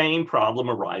 the same problem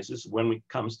arises when it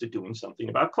comes to doing something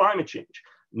about climate change.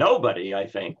 Nobody, I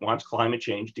think, wants climate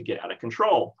change to get out of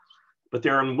control, but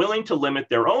they're unwilling to limit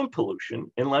their own pollution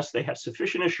unless they have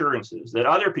sufficient assurances that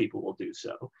other people will do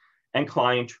so and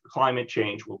climate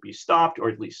change will be stopped or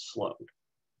at least slowed.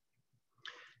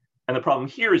 And the problem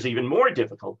here is even more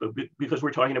difficult because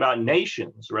we're talking about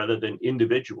nations rather than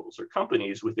individuals or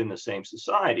companies within the same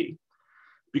society,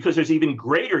 because there's even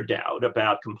greater doubt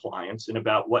about compliance and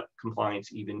about what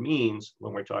compliance even means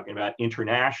when we're talking about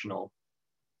international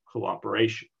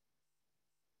cooperation.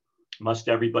 Must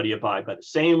everybody abide by the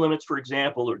same limits, for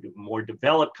example, or do more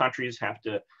developed countries have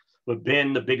to, who have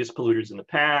been the biggest polluters in the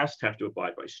past, have to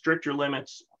abide by stricter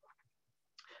limits?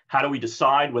 How do we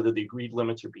decide whether the agreed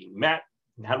limits are being met?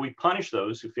 And how do we punish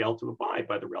those who fail to abide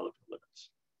by the relevant limits?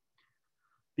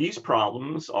 These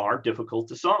problems are difficult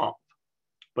to solve,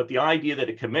 but the idea that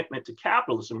a commitment to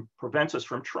capitalism prevents us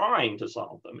from trying to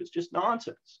solve them is just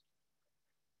nonsense.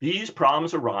 These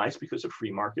problems arise because of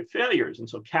free market failures, and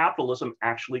so capitalism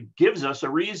actually gives us a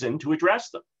reason to address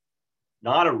them,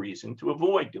 not a reason to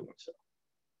avoid doing so.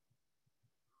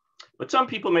 But some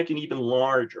people make an even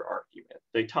larger argument.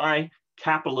 They tie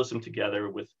capitalism together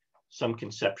with some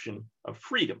conception of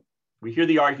freedom. We hear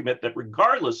the argument that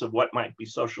regardless of what might be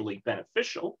socially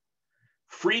beneficial,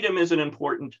 freedom is an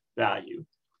important value,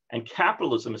 and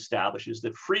capitalism establishes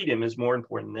that freedom is more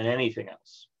important than anything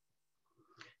else.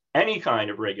 Any kind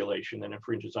of regulation that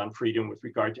infringes on freedom with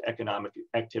regard to economic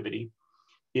activity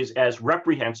is as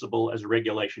reprehensible as a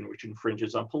regulation which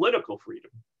infringes on political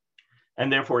freedom.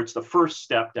 And therefore, it's the first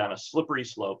step down a slippery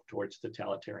slope towards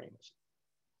totalitarianism.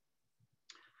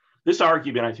 This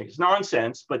argument, I think, is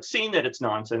nonsense, but seeing that it's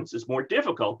nonsense is more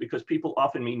difficult because people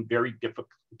often mean very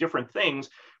different things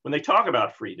when they talk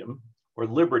about freedom, or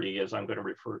liberty, as I'm going to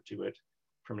refer to it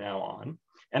from now on.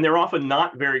 And they're often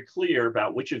not very clear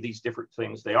about which of these different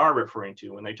things they are referring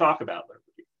to when they talk about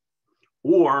liberty,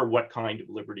 or what kind of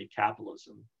liberty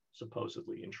capitalism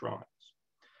supposedly enshrines.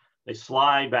 They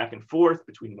slide back and forth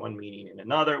between one meaning and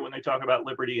another when they talk about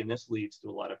liberty, and this leads to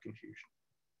a lot of confusion.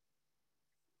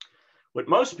 What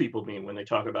most people mean when they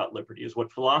talk about liberty is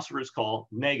what philosophers call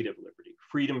negative liberty,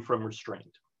 freedom from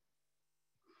restraint.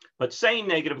 But saying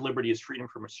negative liberty is freedom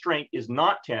from restraint is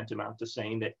not tantamount to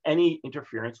saying that any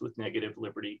interference with negative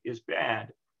liberty is bad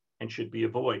and should be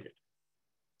avoided.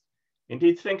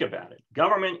 Indeed, think about it.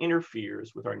 Government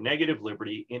interferes with our negative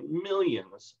liberty in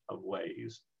millions of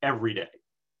ways every day.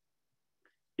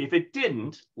 If it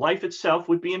didn't, life itself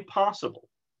would be impossible.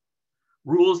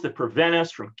 Rules that prevent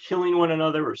us from killing one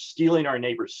another or stealing our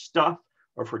neighbor's stuff,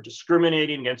 or for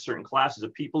discriminating against certain classes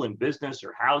of people in business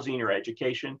or housing or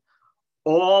education,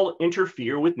 all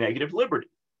interfere with negative liberty.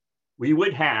 We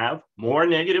would have more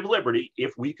negative liberty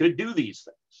if we could do these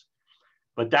things.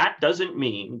 But that doesn't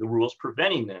mean the rules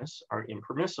preventing this are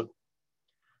impermissible.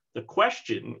 The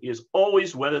question is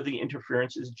always whether the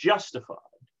interference is justified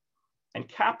And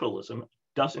capitalism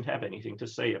doesn't have anything to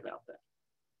say about that.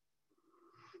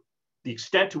 The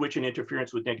extent to which an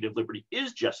interference with negative liberty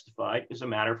is justified is a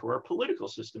matter for our political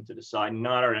system to decide,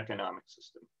 not our economic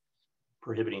system.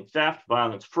 Prohibiting theft,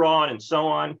 violence, fraud, and so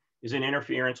on is an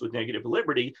interference with negative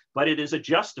liberty, but it is a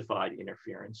justified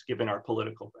interference given our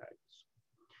political values.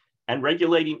 And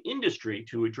regulating industry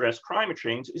to address climate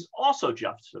change is also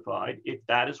justified if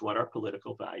that is what our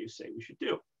political values say we should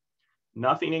do.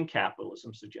 Nothing in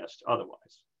capitalism suggests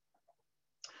otherwise.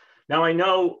 Now, I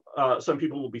know some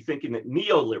people will be thinking that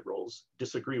neoliberals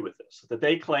disagree with this, that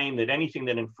they claim that anything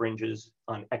that infringes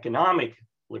on economic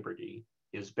liberty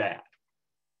is bad.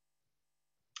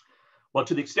 Well,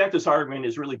 to the extent this argument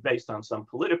is really based on some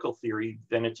political theory,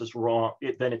 then it's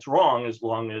wrong as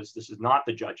long as this is not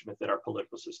the judgment that our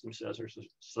political system says our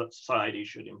society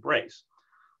should embrace.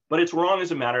 But it's wrong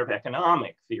as a matter of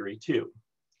economic theory too.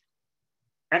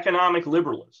 Economic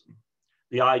liberalism,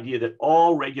 the idea that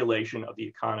all regulation of the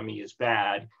economy is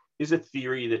bad, is a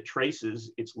theory that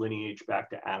traces its lineage back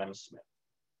to Adam Smith.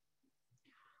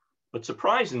 But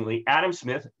surprisingly, Adam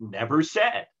Smith never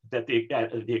said that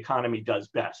the economy does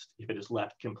best if it is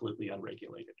left completely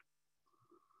unregulated.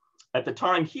 At the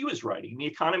time he was writing, the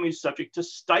economy is subject to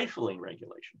stifling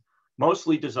regulation,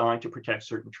 mostly designed to protect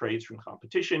certain trades from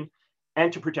competition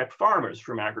and to protect farmers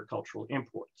from agricultural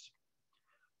imports.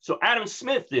 So Adam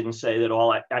Smith didn't say that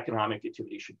all economic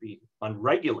activity should be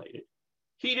unregulated.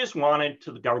 He just wanted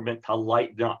the government to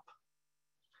lighten up.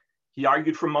 He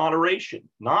argued for moderation,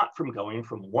 not from going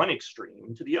from one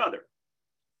extreme to the other.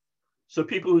 So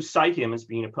people who cite him as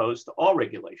being opposed to all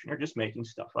regulation are just making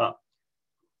stuff up.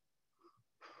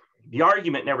 The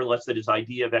argument, nevertheless, that his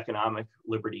idea of economic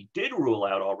liberty did rule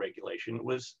out all regulation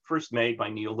was first made by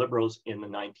neoliberals in the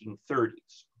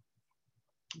 1930s.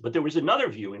 But there was another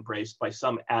view embraced by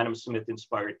some Adam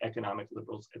Smith-inspired economic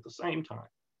liberals at the same time.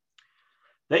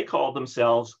 They called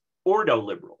themselves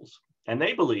ordo-liberals, and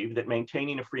they believed that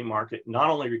maintaining a free market not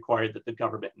only required that the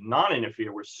government not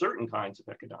interfere with certain kinds of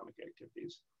economic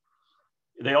activities,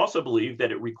 they also believed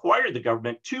that it required the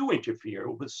government to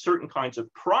interfere with certain kinds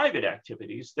of private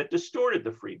activities that distorted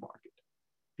the free market.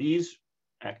 These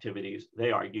activities,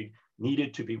 they argued,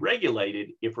 needed to be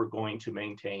regulated if we're going to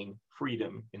maintain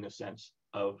freedom in the sense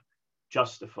of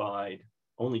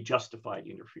only justified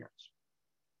interference.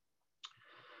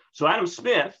 So Adam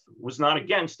Smith was not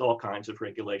against all kinds of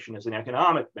regulation as an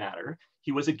economic matter.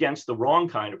 He was against the wrong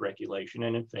kind of regulation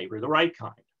and in favor of the right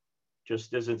kind.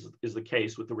 Just as is the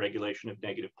case with the regulation of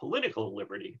negative political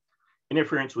liberty,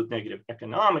 interference with negative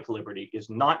economic liberty is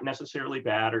not necessarily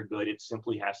bad or good. It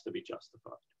simply has to be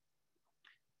justified.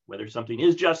 Whether something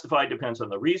is justified depends on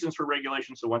the reasons for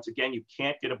regulation. So once again, you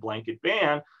can't get a blanket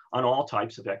ban on all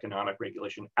types of economic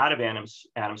regulation out of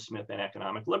Adam Smith and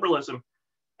economic liberalism.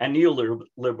 And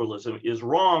neoliberalism is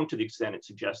wrong to the extent it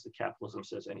suggests that capitalism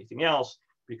says anything else,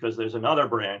 because there's another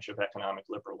branch of economic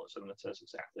liberalism that says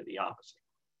exactly the opposite.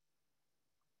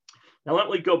 Now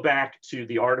let me go back to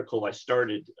the article I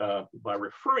started by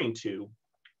referring to,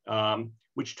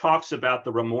 which talks about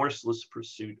the remorseless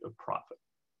pursuit of profit.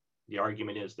 The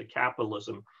argument is that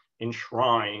capitalism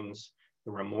enshrines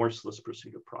the remorseless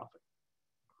pursuit of profit.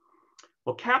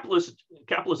 Well,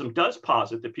 capitalism does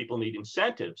posit that people need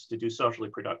incentives to do socially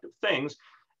productive things,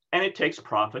 and it takes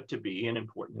profit to be an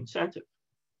important incentive.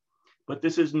 But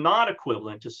this is not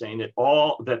equivalent to saying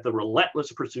that the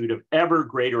relentless pursuit of ever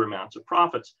greater amounts of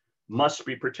profits must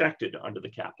be protected under the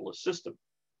capitalist system.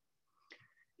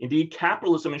 Indeed,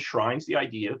 capitalism enshrines the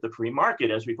idea of the free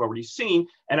market, as we've already seen,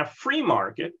 and a free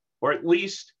market, or at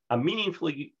least a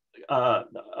meaningfully,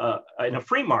 in a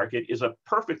free market is a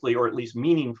perfectly or at least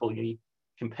meaningfully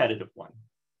competitive one.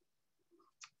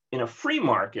 In a free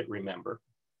market, remember,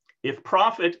 if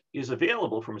profit is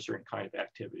available from a certain kind of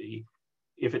activity,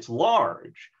 if it's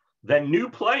large, then new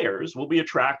players will be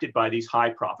attracted by these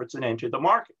high profits and enter the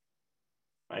market,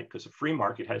 right? Because a free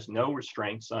market has no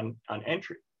restraints on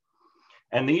entry.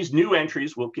 And these new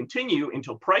entries will continue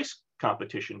until price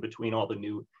competition between all the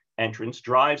new entrants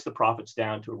drives the profits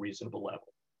down to a reasonable level.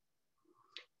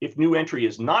 If new entry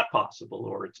is not possible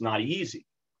or it's not easy,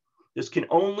 this can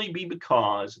only be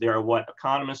because there are what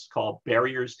economists call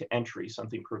barriers to entry,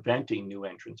 something preventing new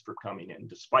entrants from coming in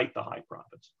despite the high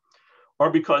profits, or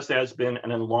because there has been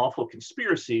an unlawful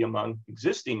conspiracy among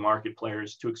existing market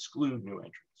players to exclude new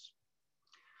entrants.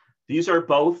 These are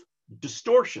both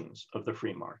distortions of the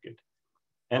free market,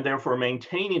 and therefore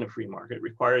maintaining a free market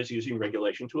requires using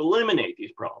regulation to eliminate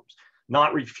these problems,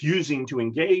 not refusing to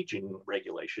engage in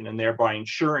regulation and thereby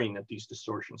ensuring that these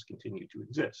distortions continue to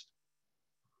exist.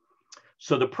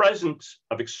 So the presence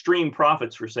of extreme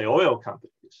profits for, say, oil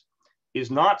companies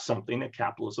is not something that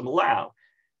capitalism allows.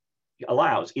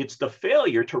 It's the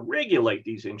failure to regulate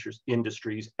these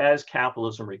industries as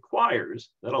capitalism requires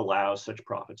that allows such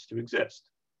profits to exist.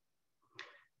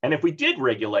 And if we did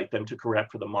regulate them to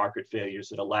correct for the market failures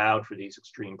that allowed for these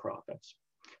extreme profits,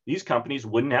 these companies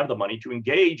wouldn't have the money to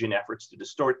engage in efforts to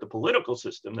distort the political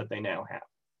system that they now have.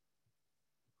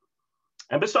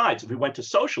 And besides, if we went to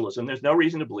socialism, there's no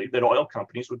reason to believe that oil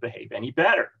companies would behave any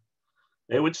better.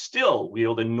 They would still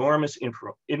wield enormous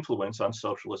influence on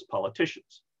socialist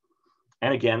politicians.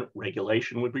 And again,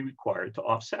 regulation would be required to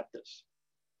offset this.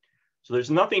 So there's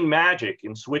nothing magic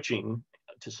in switching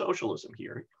to socialism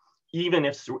here, even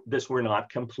if this were not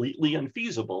completely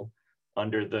unfeasible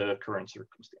under the current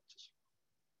circumstances.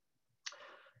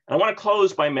 And I want to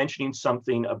close by mentioning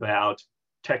something about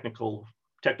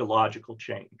technological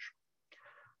change.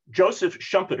 Joseph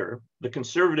Schumpeter, the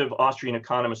conservative Austrian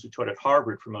economist who taught at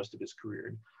Harvard for most of his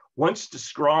career, once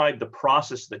described the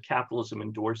process that capitalism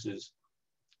endorses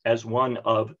as one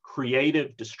of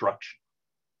creative destruction.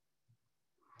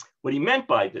 What he meant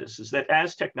by this is that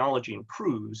as technology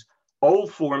improves,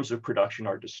 old forms of production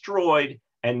are destroyed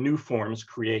and new forms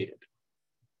created.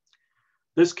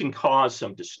 This can cause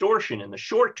some distortion in the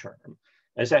short term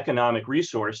as economic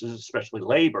resources, especially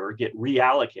labor, get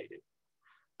reallocated.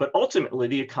 But ultimately,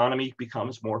 the economy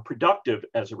becomes more productive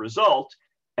as a result,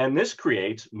 and this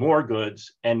creates more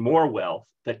goods and more wealth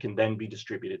that can then be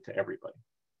distributed to everybody.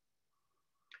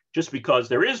 Just because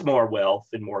there is more wealth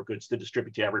and more goods to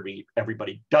distribute to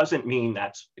everybody doesn't mean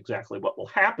that's exactly what will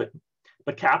happen.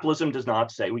 But capitalism does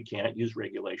not say we can't use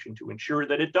regulation to ensure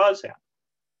that it does happen.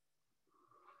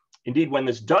 Indeed, when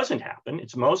this doesn't happen,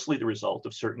 it's mostly the result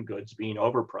of certain goods being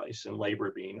overpriced and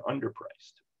labor being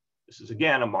underpriced. This is,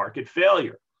 again, a market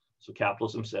failure. So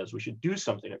capitalism says we should do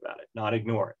something about it, not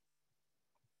ignore it.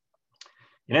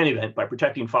 In any event, by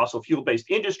protecting fossil fuel-based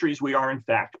industries, we are in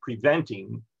fact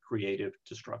preventing creative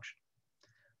destruction.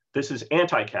 This is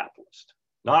anti-capitalist,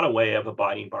 not a way of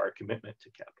abiding by our commitment to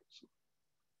capitalism.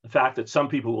 The fact that some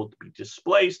people will be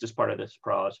displaced as part of this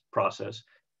process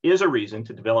is a reason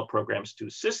to develop programs to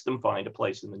assist them find a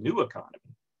place in the new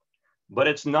economy, but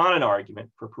it's not an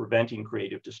argument for preventing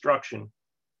creative destruction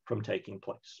from taking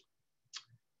place.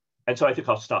 And so I think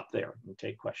I'll stop there and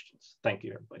take questions. Thank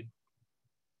you, everybody.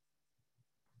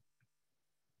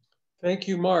 Thank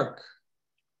you, Mark.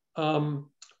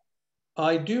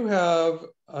 I do have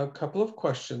a couple of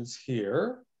questions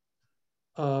here.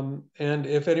 And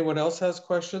if anyone else has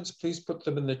questions, please put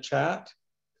them in the chat.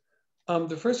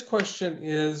 The first question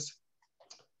is,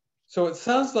 so it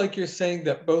sounds like you're saying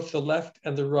that both the left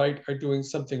and the right are doing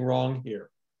something wrong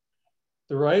here.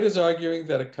 The right is arguing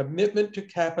that a commitment to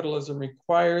capitalism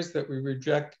requires that we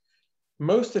reject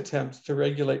most attempts to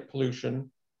regulate pollution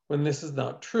when this is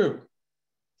not true.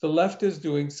 The left is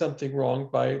doing something wrong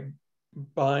by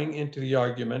buying into the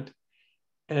argument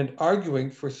and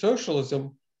arguing for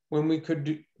socialism when we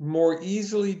could more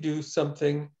easily do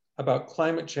something about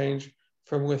climate change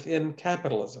from within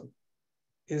capitalism.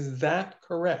 Is that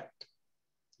correct?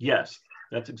 Yes,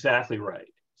 that's exactly right.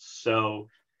 So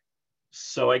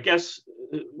I guess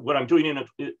what I'm doing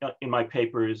in my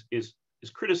paper is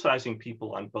criticizing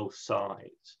people on both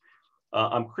sides.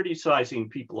 I'm criticizing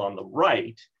people on the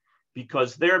right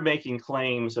because they're making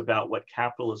claims about what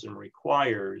capitalism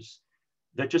requires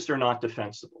that just are not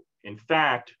defensible. In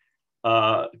fact,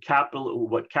 what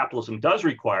capitalism does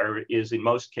require is in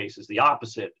most cases the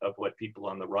opposite of what people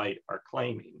on the right are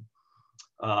claiming,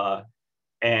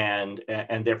 and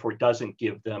therefore doesn't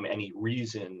give them any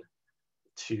reason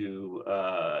to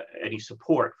any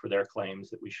support for their claims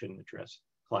that we shouldn't address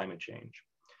climate change.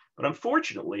 But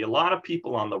unfortunately, a lot of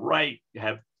people on the right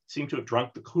seem to have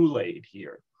drunk the Kool-Aid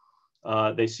here.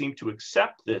 They seem to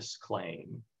accept this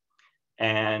claim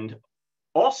and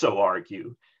also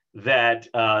argue that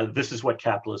this is what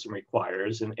capitalism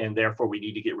requires, and therefore we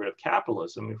need to get rid of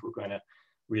capitalism if we're going to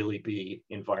really be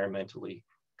environmentally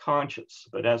conscious.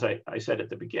 But as I said at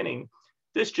the beginning,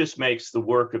 this just makes the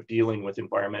work of dealing with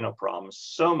environmental problems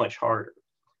so much harder.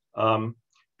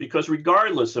 Because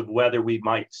regardless of whether we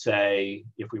might say,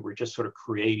 if we were just sort of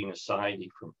creating a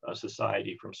society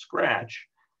from scratch,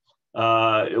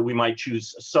 we might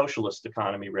choose a socialist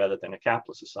economy rather than a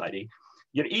capitalist society.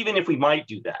 You know, even if we might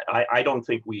do that, I don't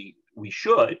think we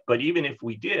should, but even if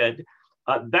we did,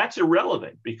 that's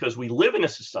irrelevant because we live in a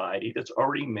society that's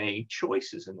already made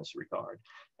choices in this regard.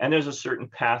 And there's a certain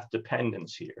path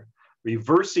dependence here.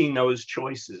 Reversing those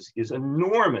choices is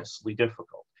enormously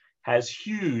difficult, has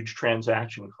huge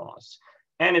transaction costs,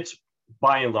 and it's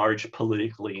by and large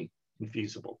politically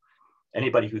infeasible.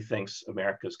 Anybody who thinks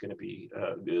America is going to be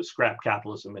scrap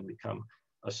capitalism and become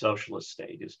a socialist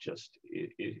state is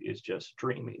just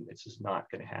dreaming. This is not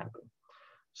going to happen.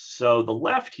 So the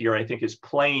left here, I think, is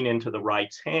playing into the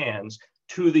right's hands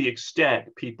to the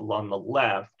extent people on the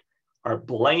left are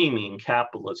blaming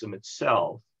capitalism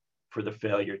itself for the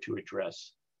failure to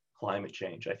address climate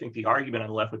change. I think the argument on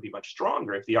the left would be much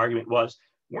stronger if the argument was,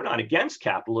 we're not against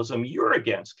capitalism, you're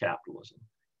against capitalism.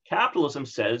 Capitalism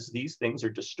says these things are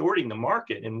distorting the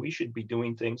market and we should be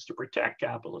doing things to protect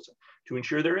capitalism, to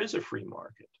ensure there is a free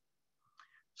market.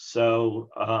 So,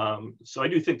 so I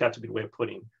do think that's a good way of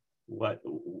putting what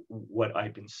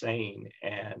I've been saying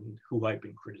and who I've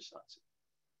been criticizing.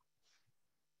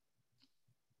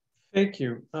 Thank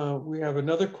you. We have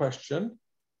another question.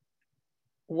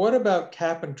 What about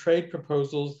cap and trade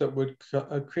proposals that would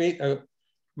create a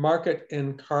market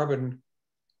in carbon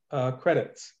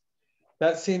credits?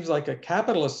 That seems like a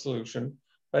capitalist solution,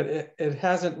 but it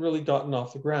hasn't really gotten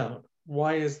off the ground.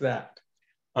 Why is that?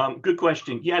 Good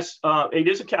question. Yes, it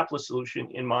is a capitalist solution.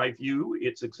 In my view,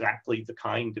 it's exactly the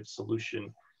kind of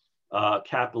solution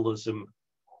capitalism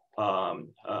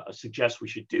suggests we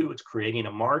should do. It's creating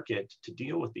a market to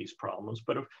deal with these problems.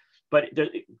 But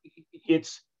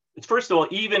it's first of all,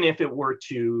 even if it were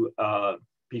to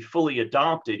be fully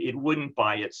adopted, it wouldn't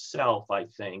by itself, I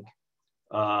think,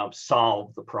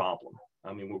 solve the problem.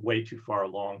 I mean, we're way too far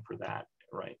along for that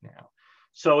right now.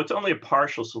 So it's only a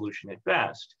partial solution at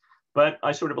best. But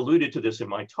I sort of alluded to this in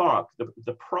my talk.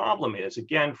 The problem is,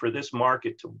 again, for this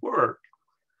market to work,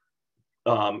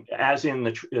 as in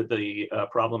the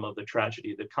problem of the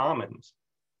tragedy of the commons,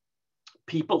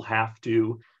 people have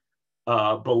to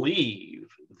believe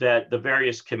that the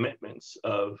various commitments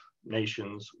of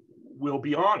nations will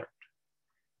be honored.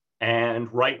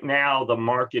 And right now, the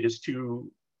market is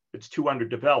too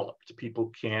underdeveloped.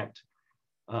 People can't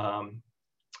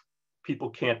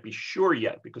be sure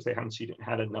yet because they haven't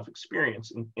had enough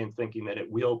experience in thinking that it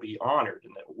will be honored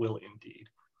and that it will indeed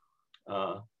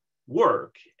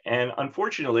work. And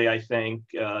unfortunately, I think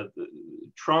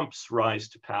Trump's rise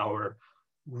to power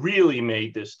really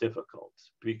made this difficult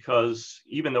because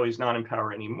even though he's not in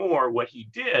power anymore, what he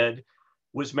did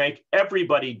was make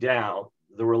everybody doubt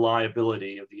the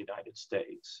reliability of the United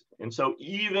States. And so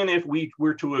even if we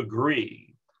were to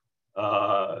agree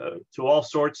to all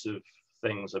sorts of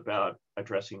things about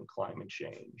addressing climate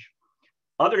change,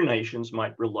 other nations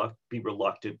might be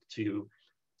reluctant to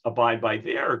abide by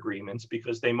their agreements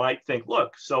because they might think,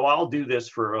 look, so I'll do this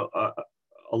for a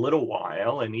little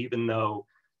while. And even though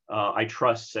I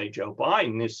trust, say, Joe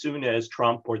Biden, as soon as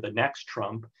Trump or the next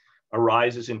Trump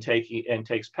arises and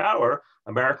takes power,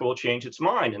 America will change its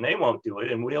mind and they won't do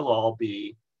it. And we'll all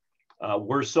be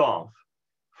worse off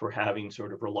for having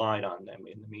sort of relied on them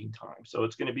in the meantime. So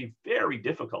it's going to be very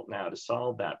difficult now to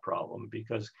solve that problem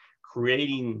because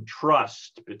creating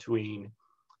trust between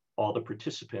all the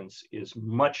participants is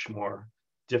much more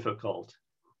difficult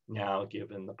now,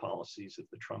 given the policies of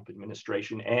the Trump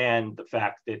administration and the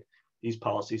fact that these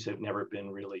policies have never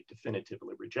been really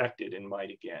definitively rejected and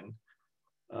might again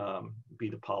be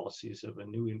the policies of a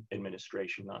new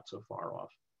administration not so far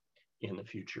off in the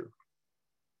future.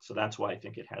 So that's why I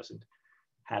think it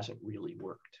hasn't really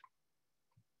worked.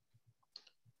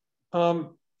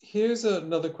 Here's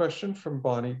another question from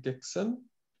Bonnie Dixon.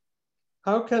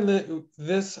 How can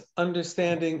this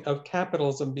understanding of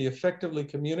capitalism be effectively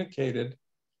communicated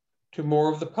to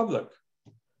more of the public?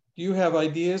 Do you have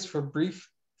ideas for brief,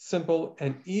 simple,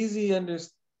 and easy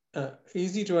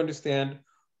to understand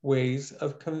ways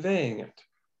of conveying it?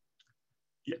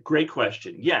 Yeah, great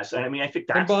question. Yes, and I mean, I think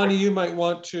that's— And Bonnie, you might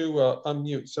want to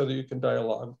unmute so that you can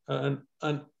dialogue and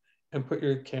put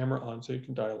your camera on so you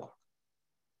can dialogue.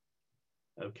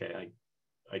 Okay,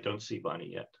 I don't see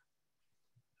Bonnie yet.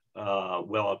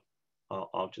 Well,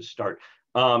 I'll just start.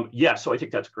 Yeah, so I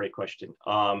think that's a great question.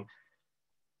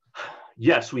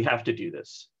 Yes, we have to do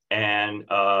this. And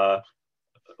how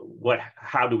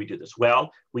do we do this?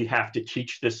 Well, we have to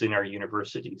teach this in our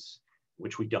universities,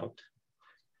 which we don't.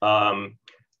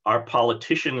 Our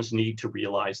politicians need to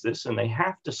realize this, and they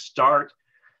have to start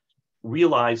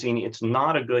realizing it's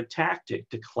not a good tactic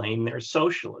to claim they're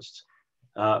socialists.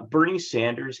 Bernie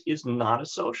Sanders is not a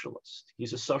socialist.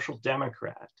 He's a social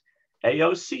democrat.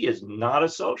 AOC is not a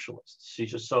socialist.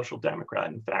 She's a social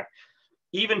democrat. In fact,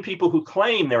 even people who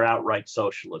claim they're outright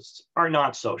socialists are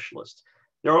not socialists.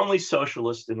 They're only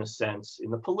socialists in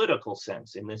the political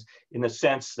sense, in the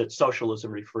sense that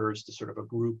socialism refers to sort of a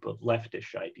group of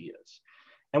leftish ideas.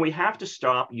 And we have to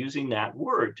stop using that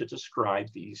word to describe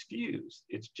these views.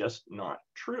 It's just not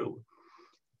true.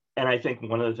 And I think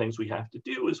one of the things we have to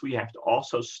do is we have to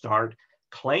also start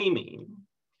claiming,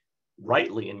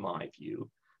 rightly in my view,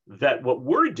 that what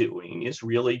we're doing is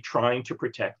really trying to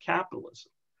protect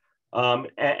capitalism.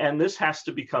 And this has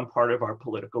to become part of our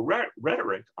political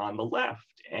rhetoric on the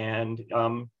left. And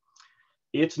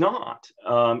it's not.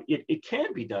 It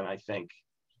can be done, I think,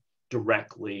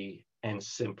 directly and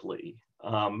simply.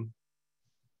 I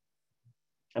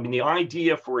mean, the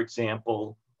idea, for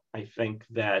example, I think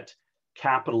that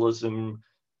capitalism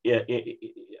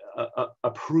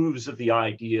approves of the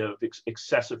idea of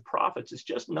excessive profits is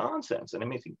just nonsense. And I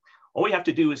mean, all we have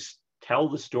to do is tell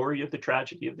the story of the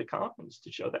tragedy of the commons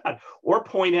to show that, or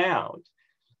point out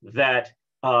that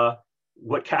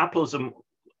what capitalism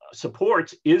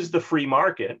supports is the free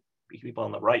market. People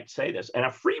on the right say this, and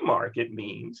a free market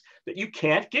means that you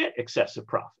can't get excessive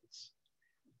profits,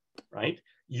 right?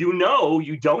 You know,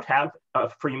 you don't have a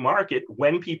free market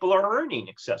when people are earning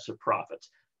excessive profits.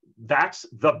 That's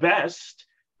the best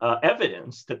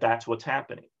evidence that that's what's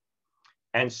happening.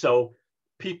 And so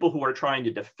people who are trying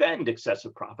to defend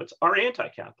excessive profits are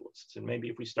anti-capitalists. And maybe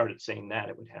if we started saying that,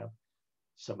 it would have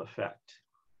some effect.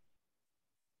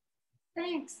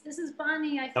 Thanks. This is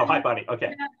Bonnie. Oh, hi, Bonnie.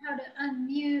 Okay. Out how to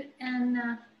unmute. And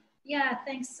yeah,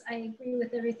 thanks. I agree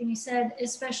with everything you said,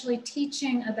 especially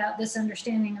teaching about this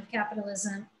understanding of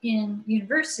capitalism in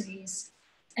universities.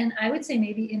 And I would say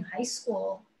maybe in high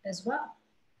school as well.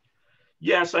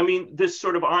 Yes, I mean, this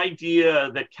sort of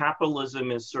idea that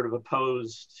capitalism is sort of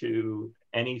opposed to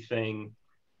anything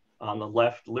on the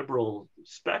left liberal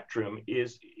spectrum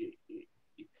is,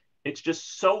 it's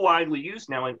just so widely used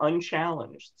now and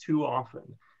unchallenged too often.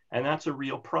 And that's a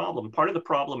real problem. Part of the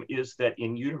problem is that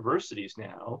in universities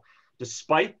now,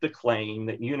 despite the claim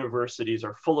that universities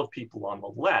are full of people on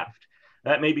the left,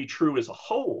 that may be true as a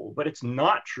whole, but it's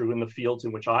not true in the fields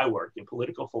in which I work, in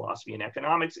political philosophy and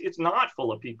economics. It's not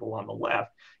full of people on the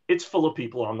left, it's full of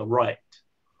people on the right.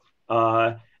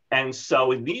 And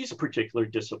so in these particular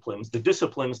disciplines, the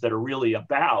disciplines that are really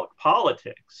about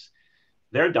politics,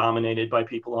 they're dominated by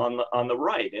people on the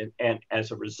right. And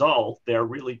as a result, they're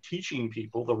really teaching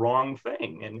people the wrong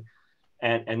thing.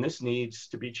 And this needs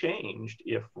to be changed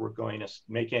if we're going to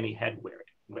make any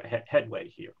headway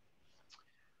here.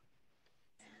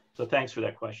 So thanks for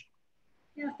that question.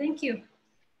 Yeah, thank you.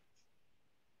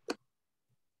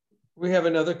 We have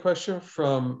another question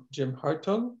from Jim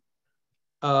Hartung.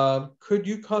 Could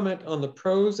you comment on the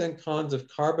pros and cons of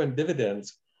carbon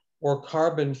dividends or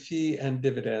carbon fee and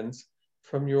dividends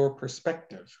from your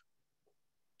perspective?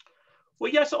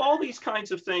 Well, yes, all these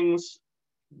kinds of things,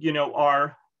 you know,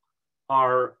 are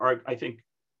I think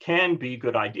can be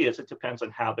good ideas. It depends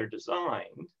on how they're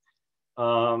designed.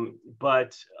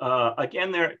 But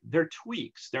again, they're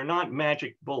tweaks. They're not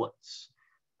magic bullets.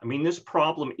 I mean, this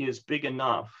problem is big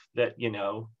enough that, you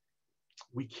know,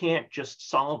 we can't just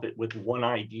solve it with one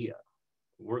idea.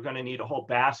 We're going to need a whole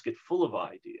basket full of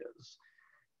ideas.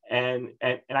 And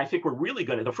I think we're really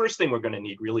going to, the first thing we're going to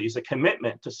need really is a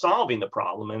commitment to solving the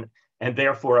problem and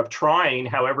therefore of trying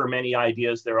however many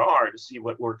ideas there are to see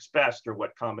what works best or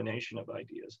what combination of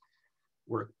ideas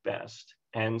work best.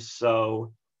 And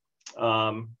so,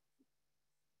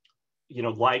 you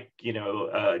know, like, you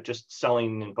know, just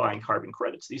selling and buying carbon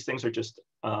credits, these things are just,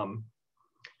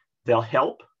 they'll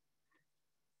help.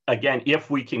 Again, if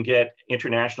we can get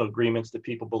international agreements that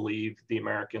people believe the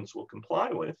Americans will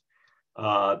comply with,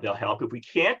 they'll help. If we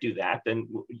can't do that, then,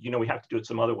 you know, we have to do it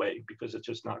some other way because it's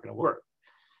just not going to work.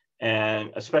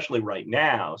 And especially right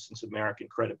now, since American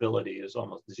credibility is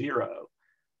almost zero,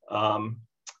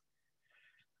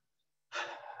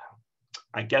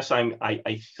 I guess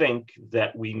I think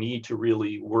that we need to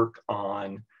really work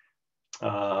on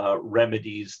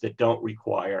remedies that don't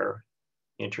require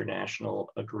international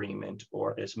agreement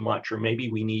or as much, or maybe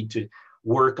we need to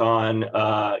work on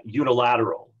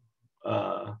unilateral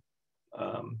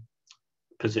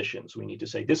positions. We need to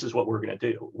say, this is what we're going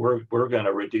to do. We're going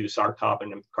to reduce our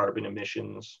carbon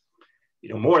emissions, you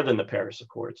know, more than the Paris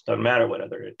Accords. Doesn't matter what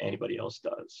anybody else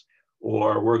does.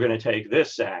 Or we're going to take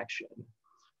this action.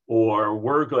 Or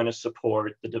we're going to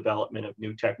support the development of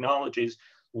new technologies,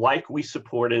 like we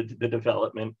supported the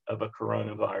development of a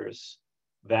coronavirus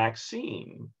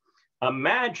vaccine.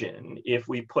 Imagine if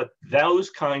we put those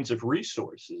kinds of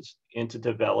resources into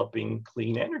developing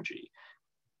clean energy.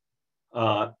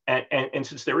 And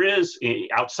since there is,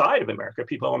 outside of America,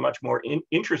 people are much more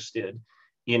interested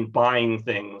in buying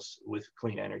things with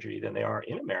clean energy than they are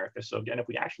in America. So again, if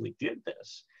we actually did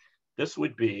this, this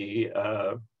would be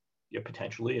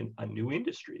potentially a new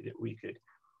industry that we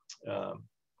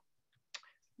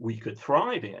could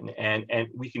thrive in, and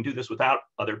we can do this without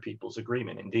other people's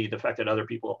agreement. Indeed, the fact that other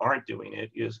people aren't doing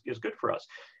it is good for us.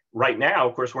 Right now,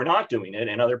 of course, we're not doing it,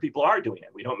 and other people are doing it.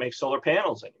 We don't make solar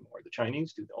panels anymore. The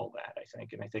Chinese do all that, I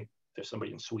think, and I think there's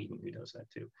somebody in Sweden who does that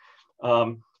too.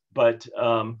 But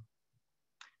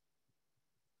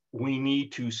we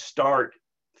need to start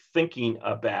thinking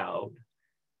about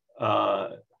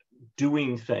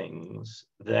doing things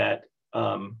that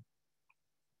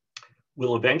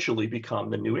will eventually become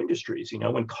the new industries. You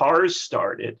know, when cars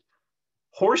started,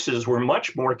 horses were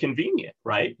much more convenient,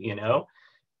 right? You know,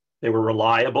 they were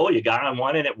reliable. You got on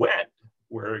one and it went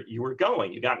where you were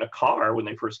going. You got in a car when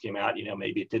they first came out, you know,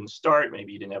 maybe it didn't start,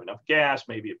 maybe you didn't have enough gas,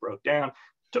 maybe it broke down. It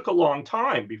took a long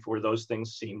time before those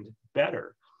things seemed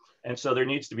better. And so there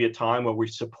needs to be a time where we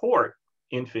support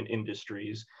infant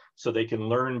industries so they can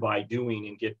learn by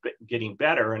doing and getting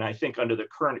better. And I think under the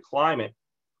current climate,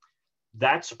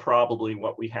 that's probably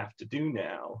what we have to do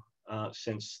now,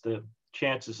 since the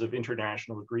chances of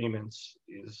international agreements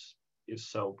is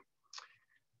so,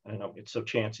 I don't know, it's so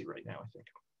chancy right now, I think.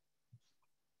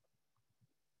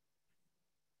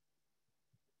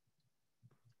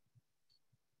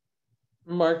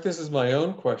 Mark, this is my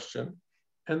own question.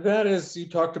 And that is, you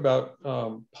talked about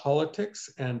politics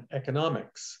and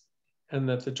economics, and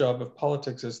that the job of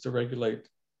politics is to regulate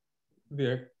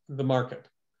the market.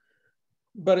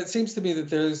 But it seems to me that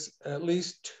there's at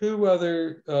least two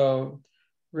other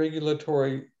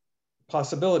regulatory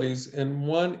possibilities. And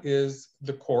one is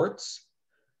the courts,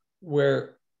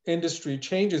 where industry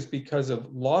changes because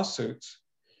of lawsuits.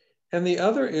 And the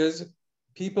other is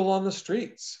people on the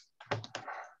streets.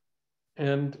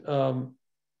 And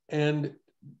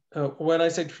when I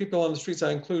say people on the streets,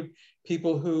 I include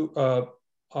people who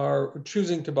are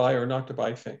choosing to buy or not to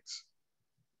buy things.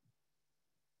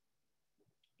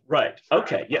 Right.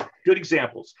 Okay. Yeah. Good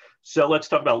examples. So let's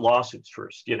talk about lawsuits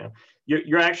first. You know,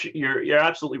 you're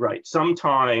absolutely right.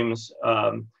 Sometimes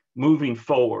moving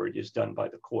forward is done by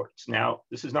the courts. Now,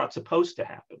 this is not supposed to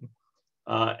happen,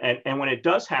 and when it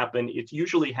does happen, it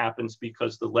usually happens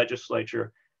because the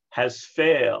legislature has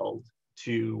failed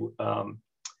to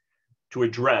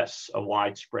address a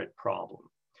widespread problem.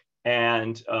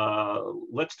 And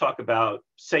let's talk about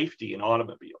safety in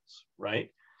automobiles,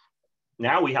 right?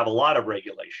 Now we have a lot of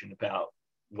regulation about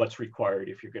what's required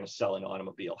if you're going to sell an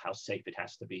automobile, how safe it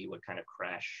has to be, what kind of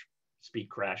speed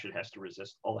crash it has to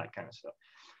resist, all that kind of stuff.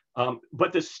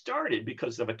 But this started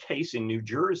because of a case in New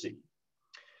Jersey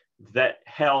that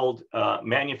held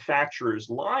manufacturers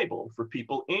liable for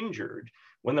people injured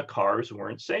when the cars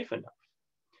weren't safe enough.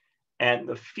 And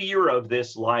the fear of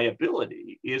this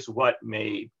liability is what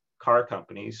made car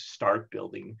companies start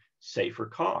building safer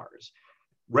cars.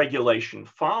 Regulation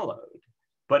followed,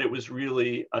 but it was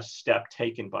really a step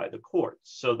taken by the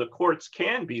courts. So the courts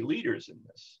can be leaders in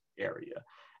this area,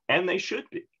 and they should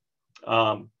be.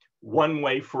 One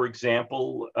way, for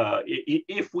example,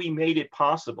 if we made it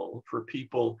possible for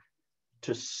people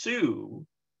to sue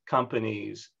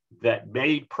companies that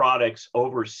made products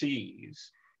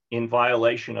overseas in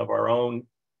violation of our own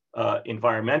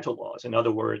environmental laws. In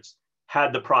other words,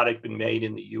 had the product been made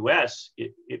in the US,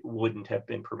 it wouldn't have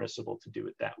been permissible to do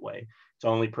it that way. It's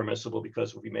only permissible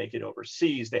because if we make it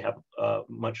overseas, they have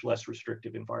much less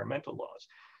restrictive environmental laws.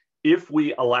 If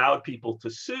we allowed people to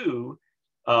sue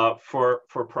for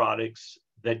products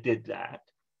that did that,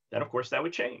 then of course that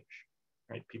would change,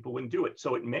 right? People wouldn't do it.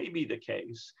 So it may be the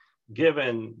case,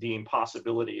 given the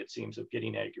impossibility, it seems, of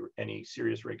getting any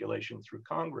serious regulation through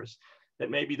Congress, that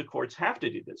maybe the courts have to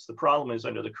do this. The problem is,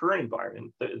 under the current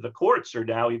environment, the courts are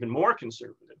now even more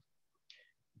conservative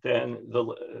than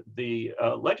the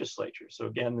legislature. So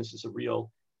again, this is a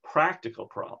real practical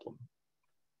problem,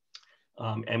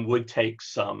 and would take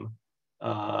some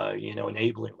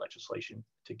enabling legislation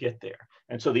to get there.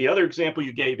 And so the other example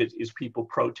you gave is people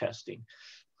protesting.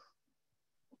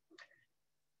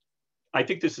 I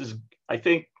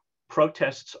think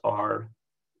protests are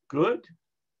good.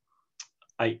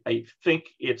 I think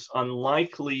it's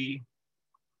unlikely,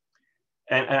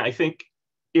 and I think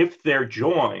if they're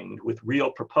joined with real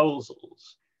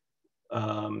proposals,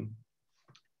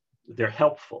 they're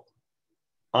helpful.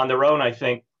 On their own, I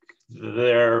think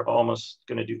they're almost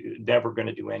never going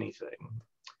to do anything.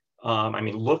 I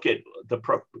mean, look at the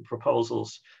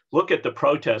proposals, look at the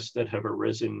protests that have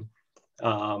arisen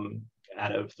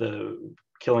out of the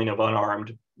killing of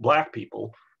unarmed Black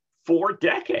people for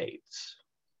decades.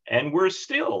 And we're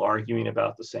still arguing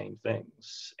about the same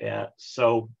things.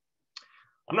 So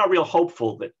I'm not real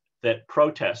hopeful that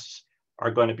protests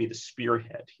are going to be the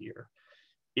spearhead here.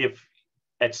 If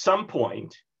at some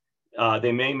point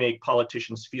they may make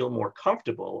politicians feel more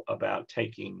comfortable about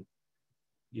taking,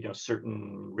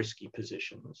 certain risky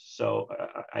positions. So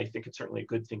I think it's certainly a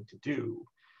good thing to do,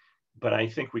 but I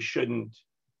think we shouldn't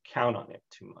count on it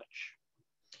too much.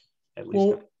 At least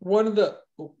well, one of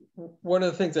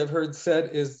the things I've heard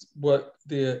said is what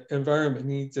the environment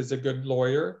needs is a good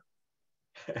lawyer.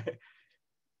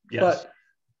 yes.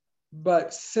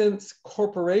 But since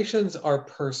corporations are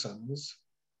persons,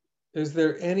 is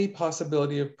there any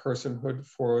possibility of personhood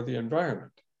for the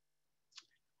environment?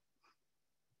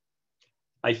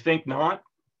 I think not.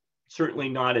 Certainly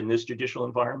not in this judicial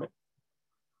environment.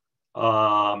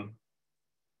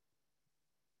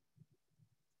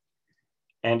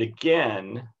 And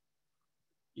again,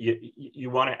 you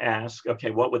want to ask,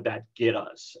 okay, what would that get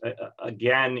us?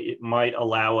 Again, it might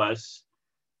allow us,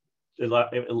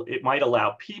 it might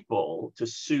allow people to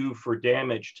sue for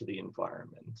damage to the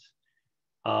environment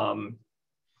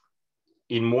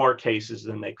in more cases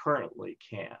than they currently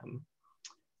can.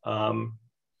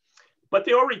 But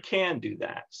they already can do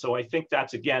that. So I think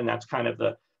that's, again, that's kind of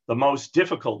the most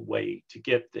difficult way to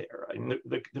get there. I mean,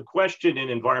 the question in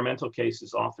environmental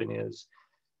cases often is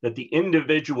that the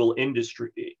individual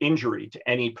injury to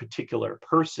any particular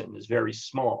person is very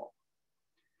small.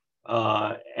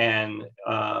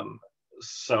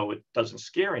 So it doesn't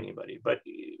scare anybody. But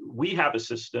we have a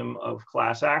system of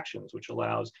class actions, which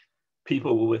allows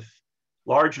people with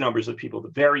large numbers of people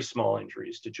with very small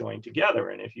injuries to join together.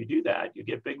 And if you do that, you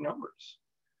get big numbers.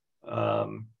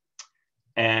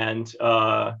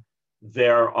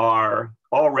 There are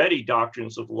already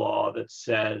doctrines of law that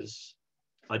says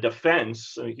a defense,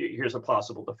 so here's a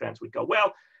possible defense would go,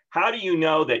 well, how do you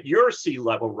know that your sea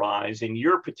level rise in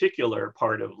your particular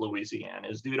part of Louisiana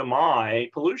is due to my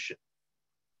pollution?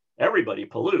 Everybody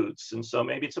pollutes, and so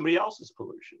maybe it's somebody else's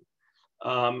pollution.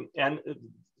 And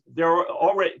there are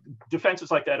already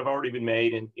defenses like that have already been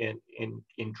made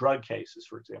in drug cases,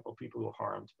 for example, people who are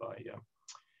harmed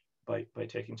by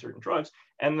taking certain drugs.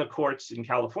 And the courts in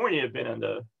California have been on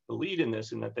the lead in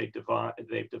this, in that they've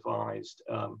devised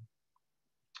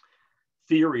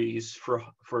theories for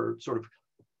sort of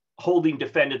holding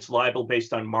defendants liable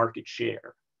based on market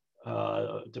share.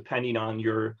 Depending on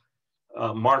your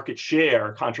market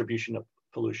share contribution of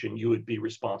pollution, you would be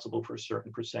responsible for a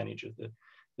certain percentage of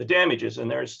the damages.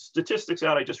 And there's statistics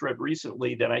out I just read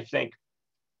recently that I think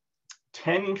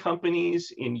 10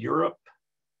 companies in Europe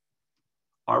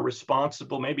are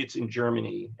responsible, maybe it's in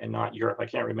Germany and not Europe, I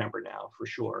can't remember now for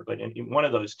sure, but in one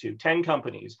of those two, 10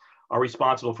 companies are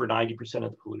responsible for 90%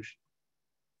 of the pollution.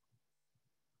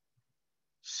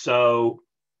 So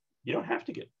you don't have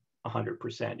to get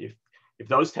 100%. If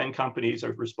those 10 companies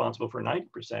are responsible for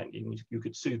 90%, you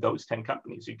could sue those 10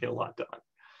 companies, you'd get a lot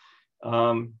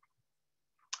done.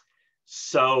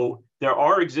 So there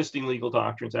are existing legal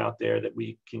doctrines out there that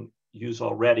we can use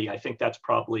already. I think that's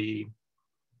probably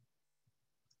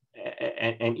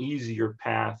an easier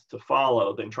path to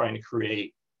follow than trying to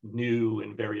create new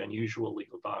and very unusual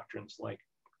legal doctrines like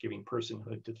giving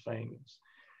personhood to things.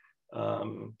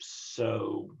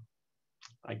 So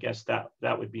I guess that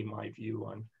would be my view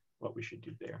on what we should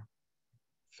do there.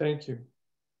 Thank you.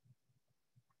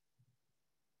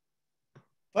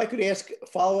 If I could ask a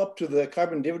follow-up to the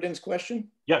carbon dividends question.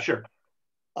 Yeah, sure.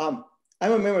 I'm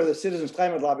a member of the Citizens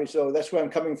Climate Lobby, so that's where I'm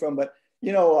coming from. But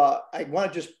you know, I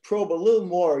want to just probe a little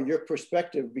more your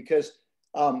perspective, because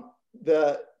in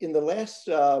the last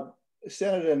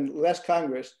Senate and last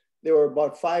Congress, there were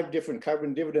about 5 different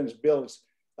carbon dividends bills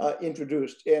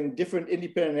introduced, and different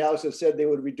independent analysis said they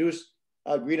would reduce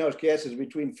greenhouse gases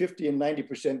between 50 and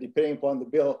 90%, depending upon the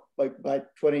bill by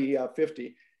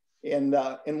 2050. And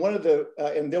one of the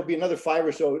and there'll be another 5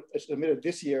 or so submitted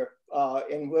this year,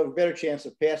 and we'll have a better chance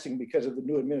of passing because of the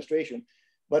new administration.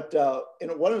 But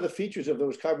one of the features of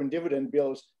those carbon dividend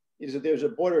bills is that there's a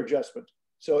border adjustment.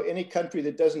 So any country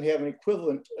that doesn't have an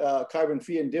equivalent carbon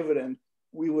fee and dividend,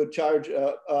 we would charge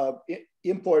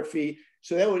import fee.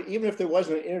 So that would, even if there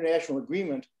wasn't an international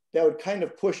agreement, that would kind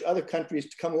of push other countries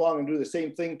to come along and do the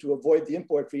same thing to avoid the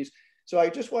import fees. So I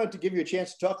just wanted to give you a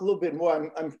chance to talk a little bit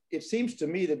more. It seems to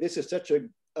me that this is such a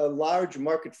large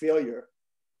market failure,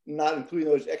 not including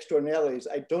those externalities.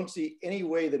 I don't see any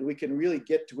way that we can really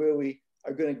get to where we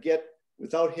are going to get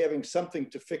without having something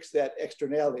to fix that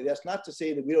externality. That's not to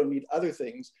say that we don't need other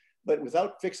things, but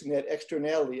without fixing that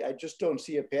externality, I just don't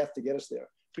see a path to get us there.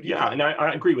 Yeah, and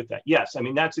I agree with that. Yes, I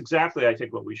mean, that's exactly, I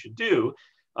think, what we should do.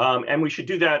 And we should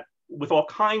do that with all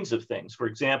kinds of things. For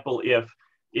example,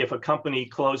 if a company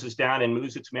closes down and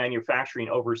moves its manufacturing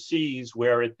overseas,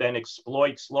 where it then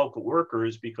exploits local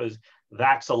workers because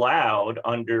that's allowed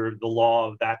under the law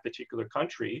of that particular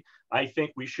country, I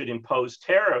think we should impose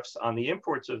tariffs on the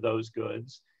imports of those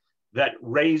goods that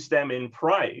raise them in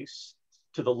price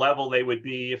to the level they would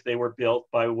be if they were built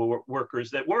by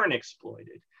workers that weren't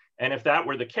exploited. And if that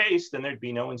were the case, then there'd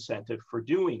be no incentive for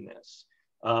doing this.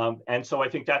 And so I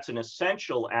think that's an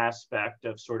essential aspect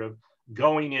of sort of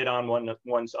going it on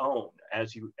one's own,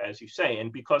 as you say.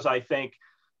 And because I think,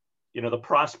 you know, the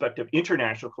prospect of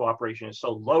international cooperation is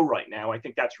so low right now, I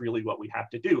think that's really what we have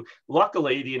to do.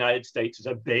 Luckily, the United States is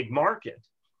a big market.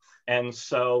 And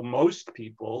so most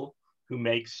people who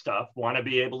make stuff want to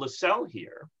be able to sell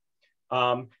here.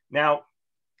 Now,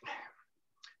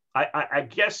 I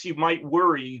guess you might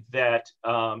worry that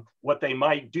what they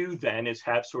might do then is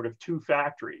have sort of two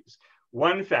factories.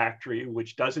 One factory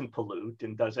which doesn't pollute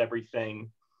and does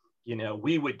everything, you know,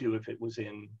 we would do if it was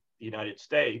in the United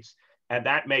States, and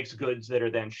that makes goods that are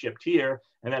then shipped here,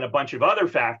 and then a bunch of other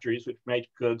factories which make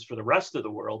goods for the rest of the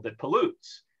world that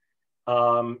pollutes.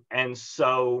 And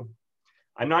so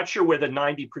I'm not sure where the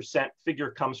 90%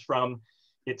 figure comes from.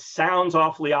 It sounds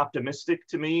awfully optimistic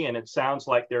to me, and it sounds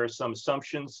like there are some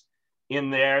assumptions in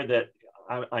there that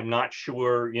I'm not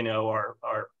sure, you know,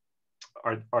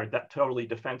 are that totally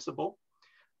defensible.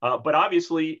 But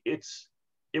obviously,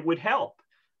 it would help.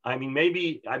 I mean,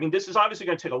 this is obviously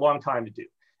going to take a long time to do.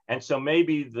 And so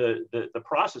maybe the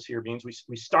process here means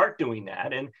we start doing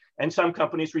that, and some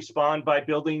companies respond by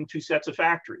building two sets of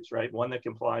factories, right? One that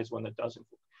complies, one that doesn't.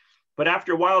 But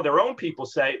after a while, their own people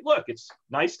say, look, it's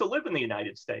nice to live in the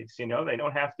United States. You know, they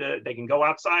don't have to, they can go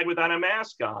outside without a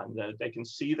mask on, they can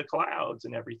see the clouds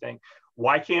and everything.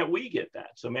 Why can't we get that?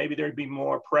 So maybe there'd be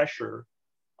more pressure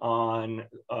on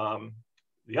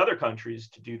the other countries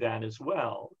to do that as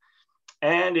well.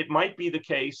 And it might be the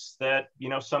case that, you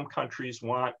know, some countries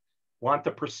want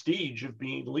the prestige of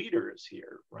being leaders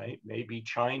here, right? Maybe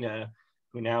China,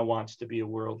 who now wants to be a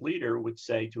world leader, would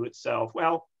say to itself,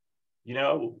 well, you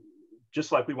know,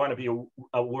 just like we want to be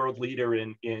a world leader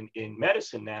in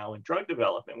medicine now, in drug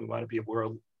development, we want to be a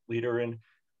world leader in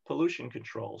pollution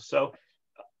control. So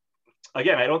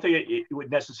again, I don't think it would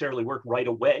necessarily work right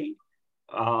away,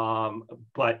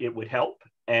 but it would help,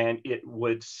 and it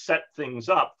would set things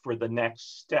up for the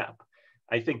next step.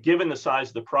 I think given the size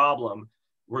of the problem,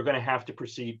 we're going to have to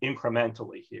proceed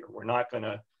incrementally here. We're not going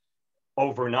to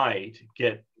overnight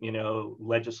get, you know,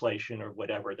 legislation or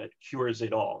whatever that cures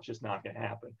it all. It's just not going to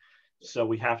happen. So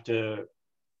we have to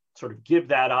sort of give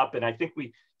that up. And I think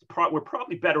we're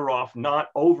probably better off not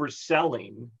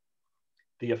overselling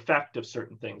the effect of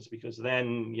certain things, because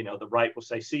then, you know, the right will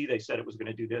say, see, they said it was going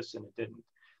to do this and it didn't.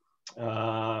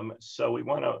 So we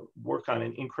want to work on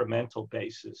an incremental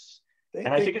basis. And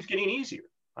I think it's getting easier.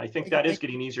 I think that is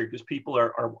getting easier because people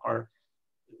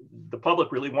the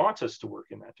public really wants us to work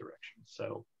in that direction.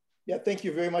 So. Yeah, thank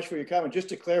you very much for your comment. Just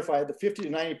to clarify, the 50 to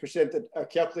 90% that are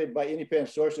calculated by independent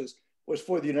sources was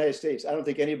for the United States. I don't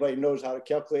think anybody knows how to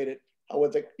calculate it,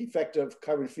 what the effect of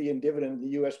carbon fee and dividend the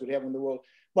US would have in the world.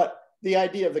 But the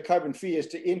idea of the carbon fee is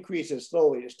to increase it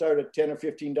slowly, to start at $10 or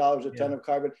 $15 a ton of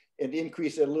carbon and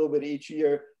increase it a little bit each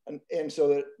year. And so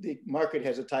that the market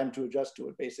has a time to adjust to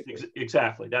it, basically.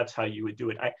 Exactly, that's how you would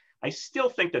do it. I still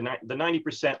think the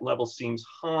 90% level seems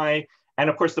high. And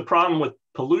of course, the problem with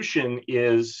pollution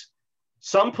is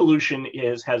some pollution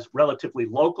has relatively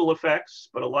local effects,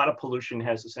 but a lot of pollution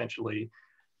has essentially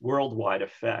worldwide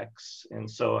effects. And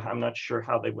so I'm not sure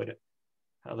how they would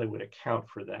account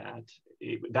for that.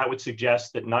 That would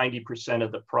suggest that 90%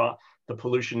 of the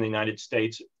pollution in the United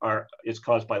States is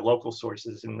caused by local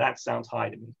sources, and that sounds high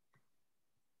to me.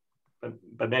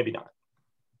 But maybe not.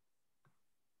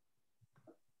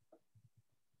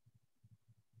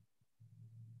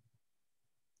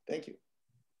 Thank you.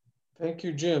 Thank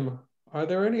you, Jim. Are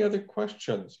there any other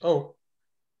questions? Oh,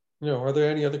 no, are there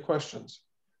any other questions?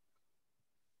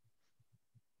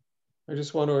 I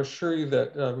just want to assure you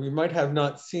that we might have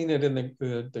not seen it in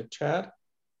the chat.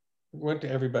 It went to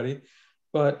everybody,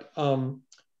 but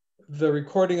the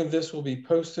recording of this will be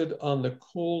posted on the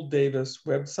Cool Davis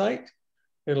website.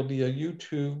 It'll be a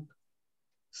YouTube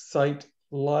site,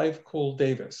 Live Cool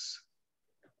Davis.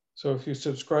 So if you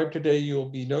subscribe today, you'll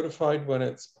be notified when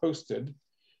it's posted.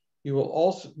 We will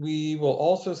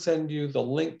also send you the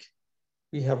link.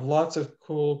 We have lots of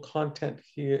cool content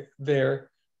there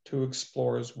to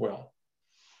explore as well.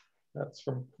 That's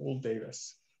from Cool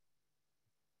Davis.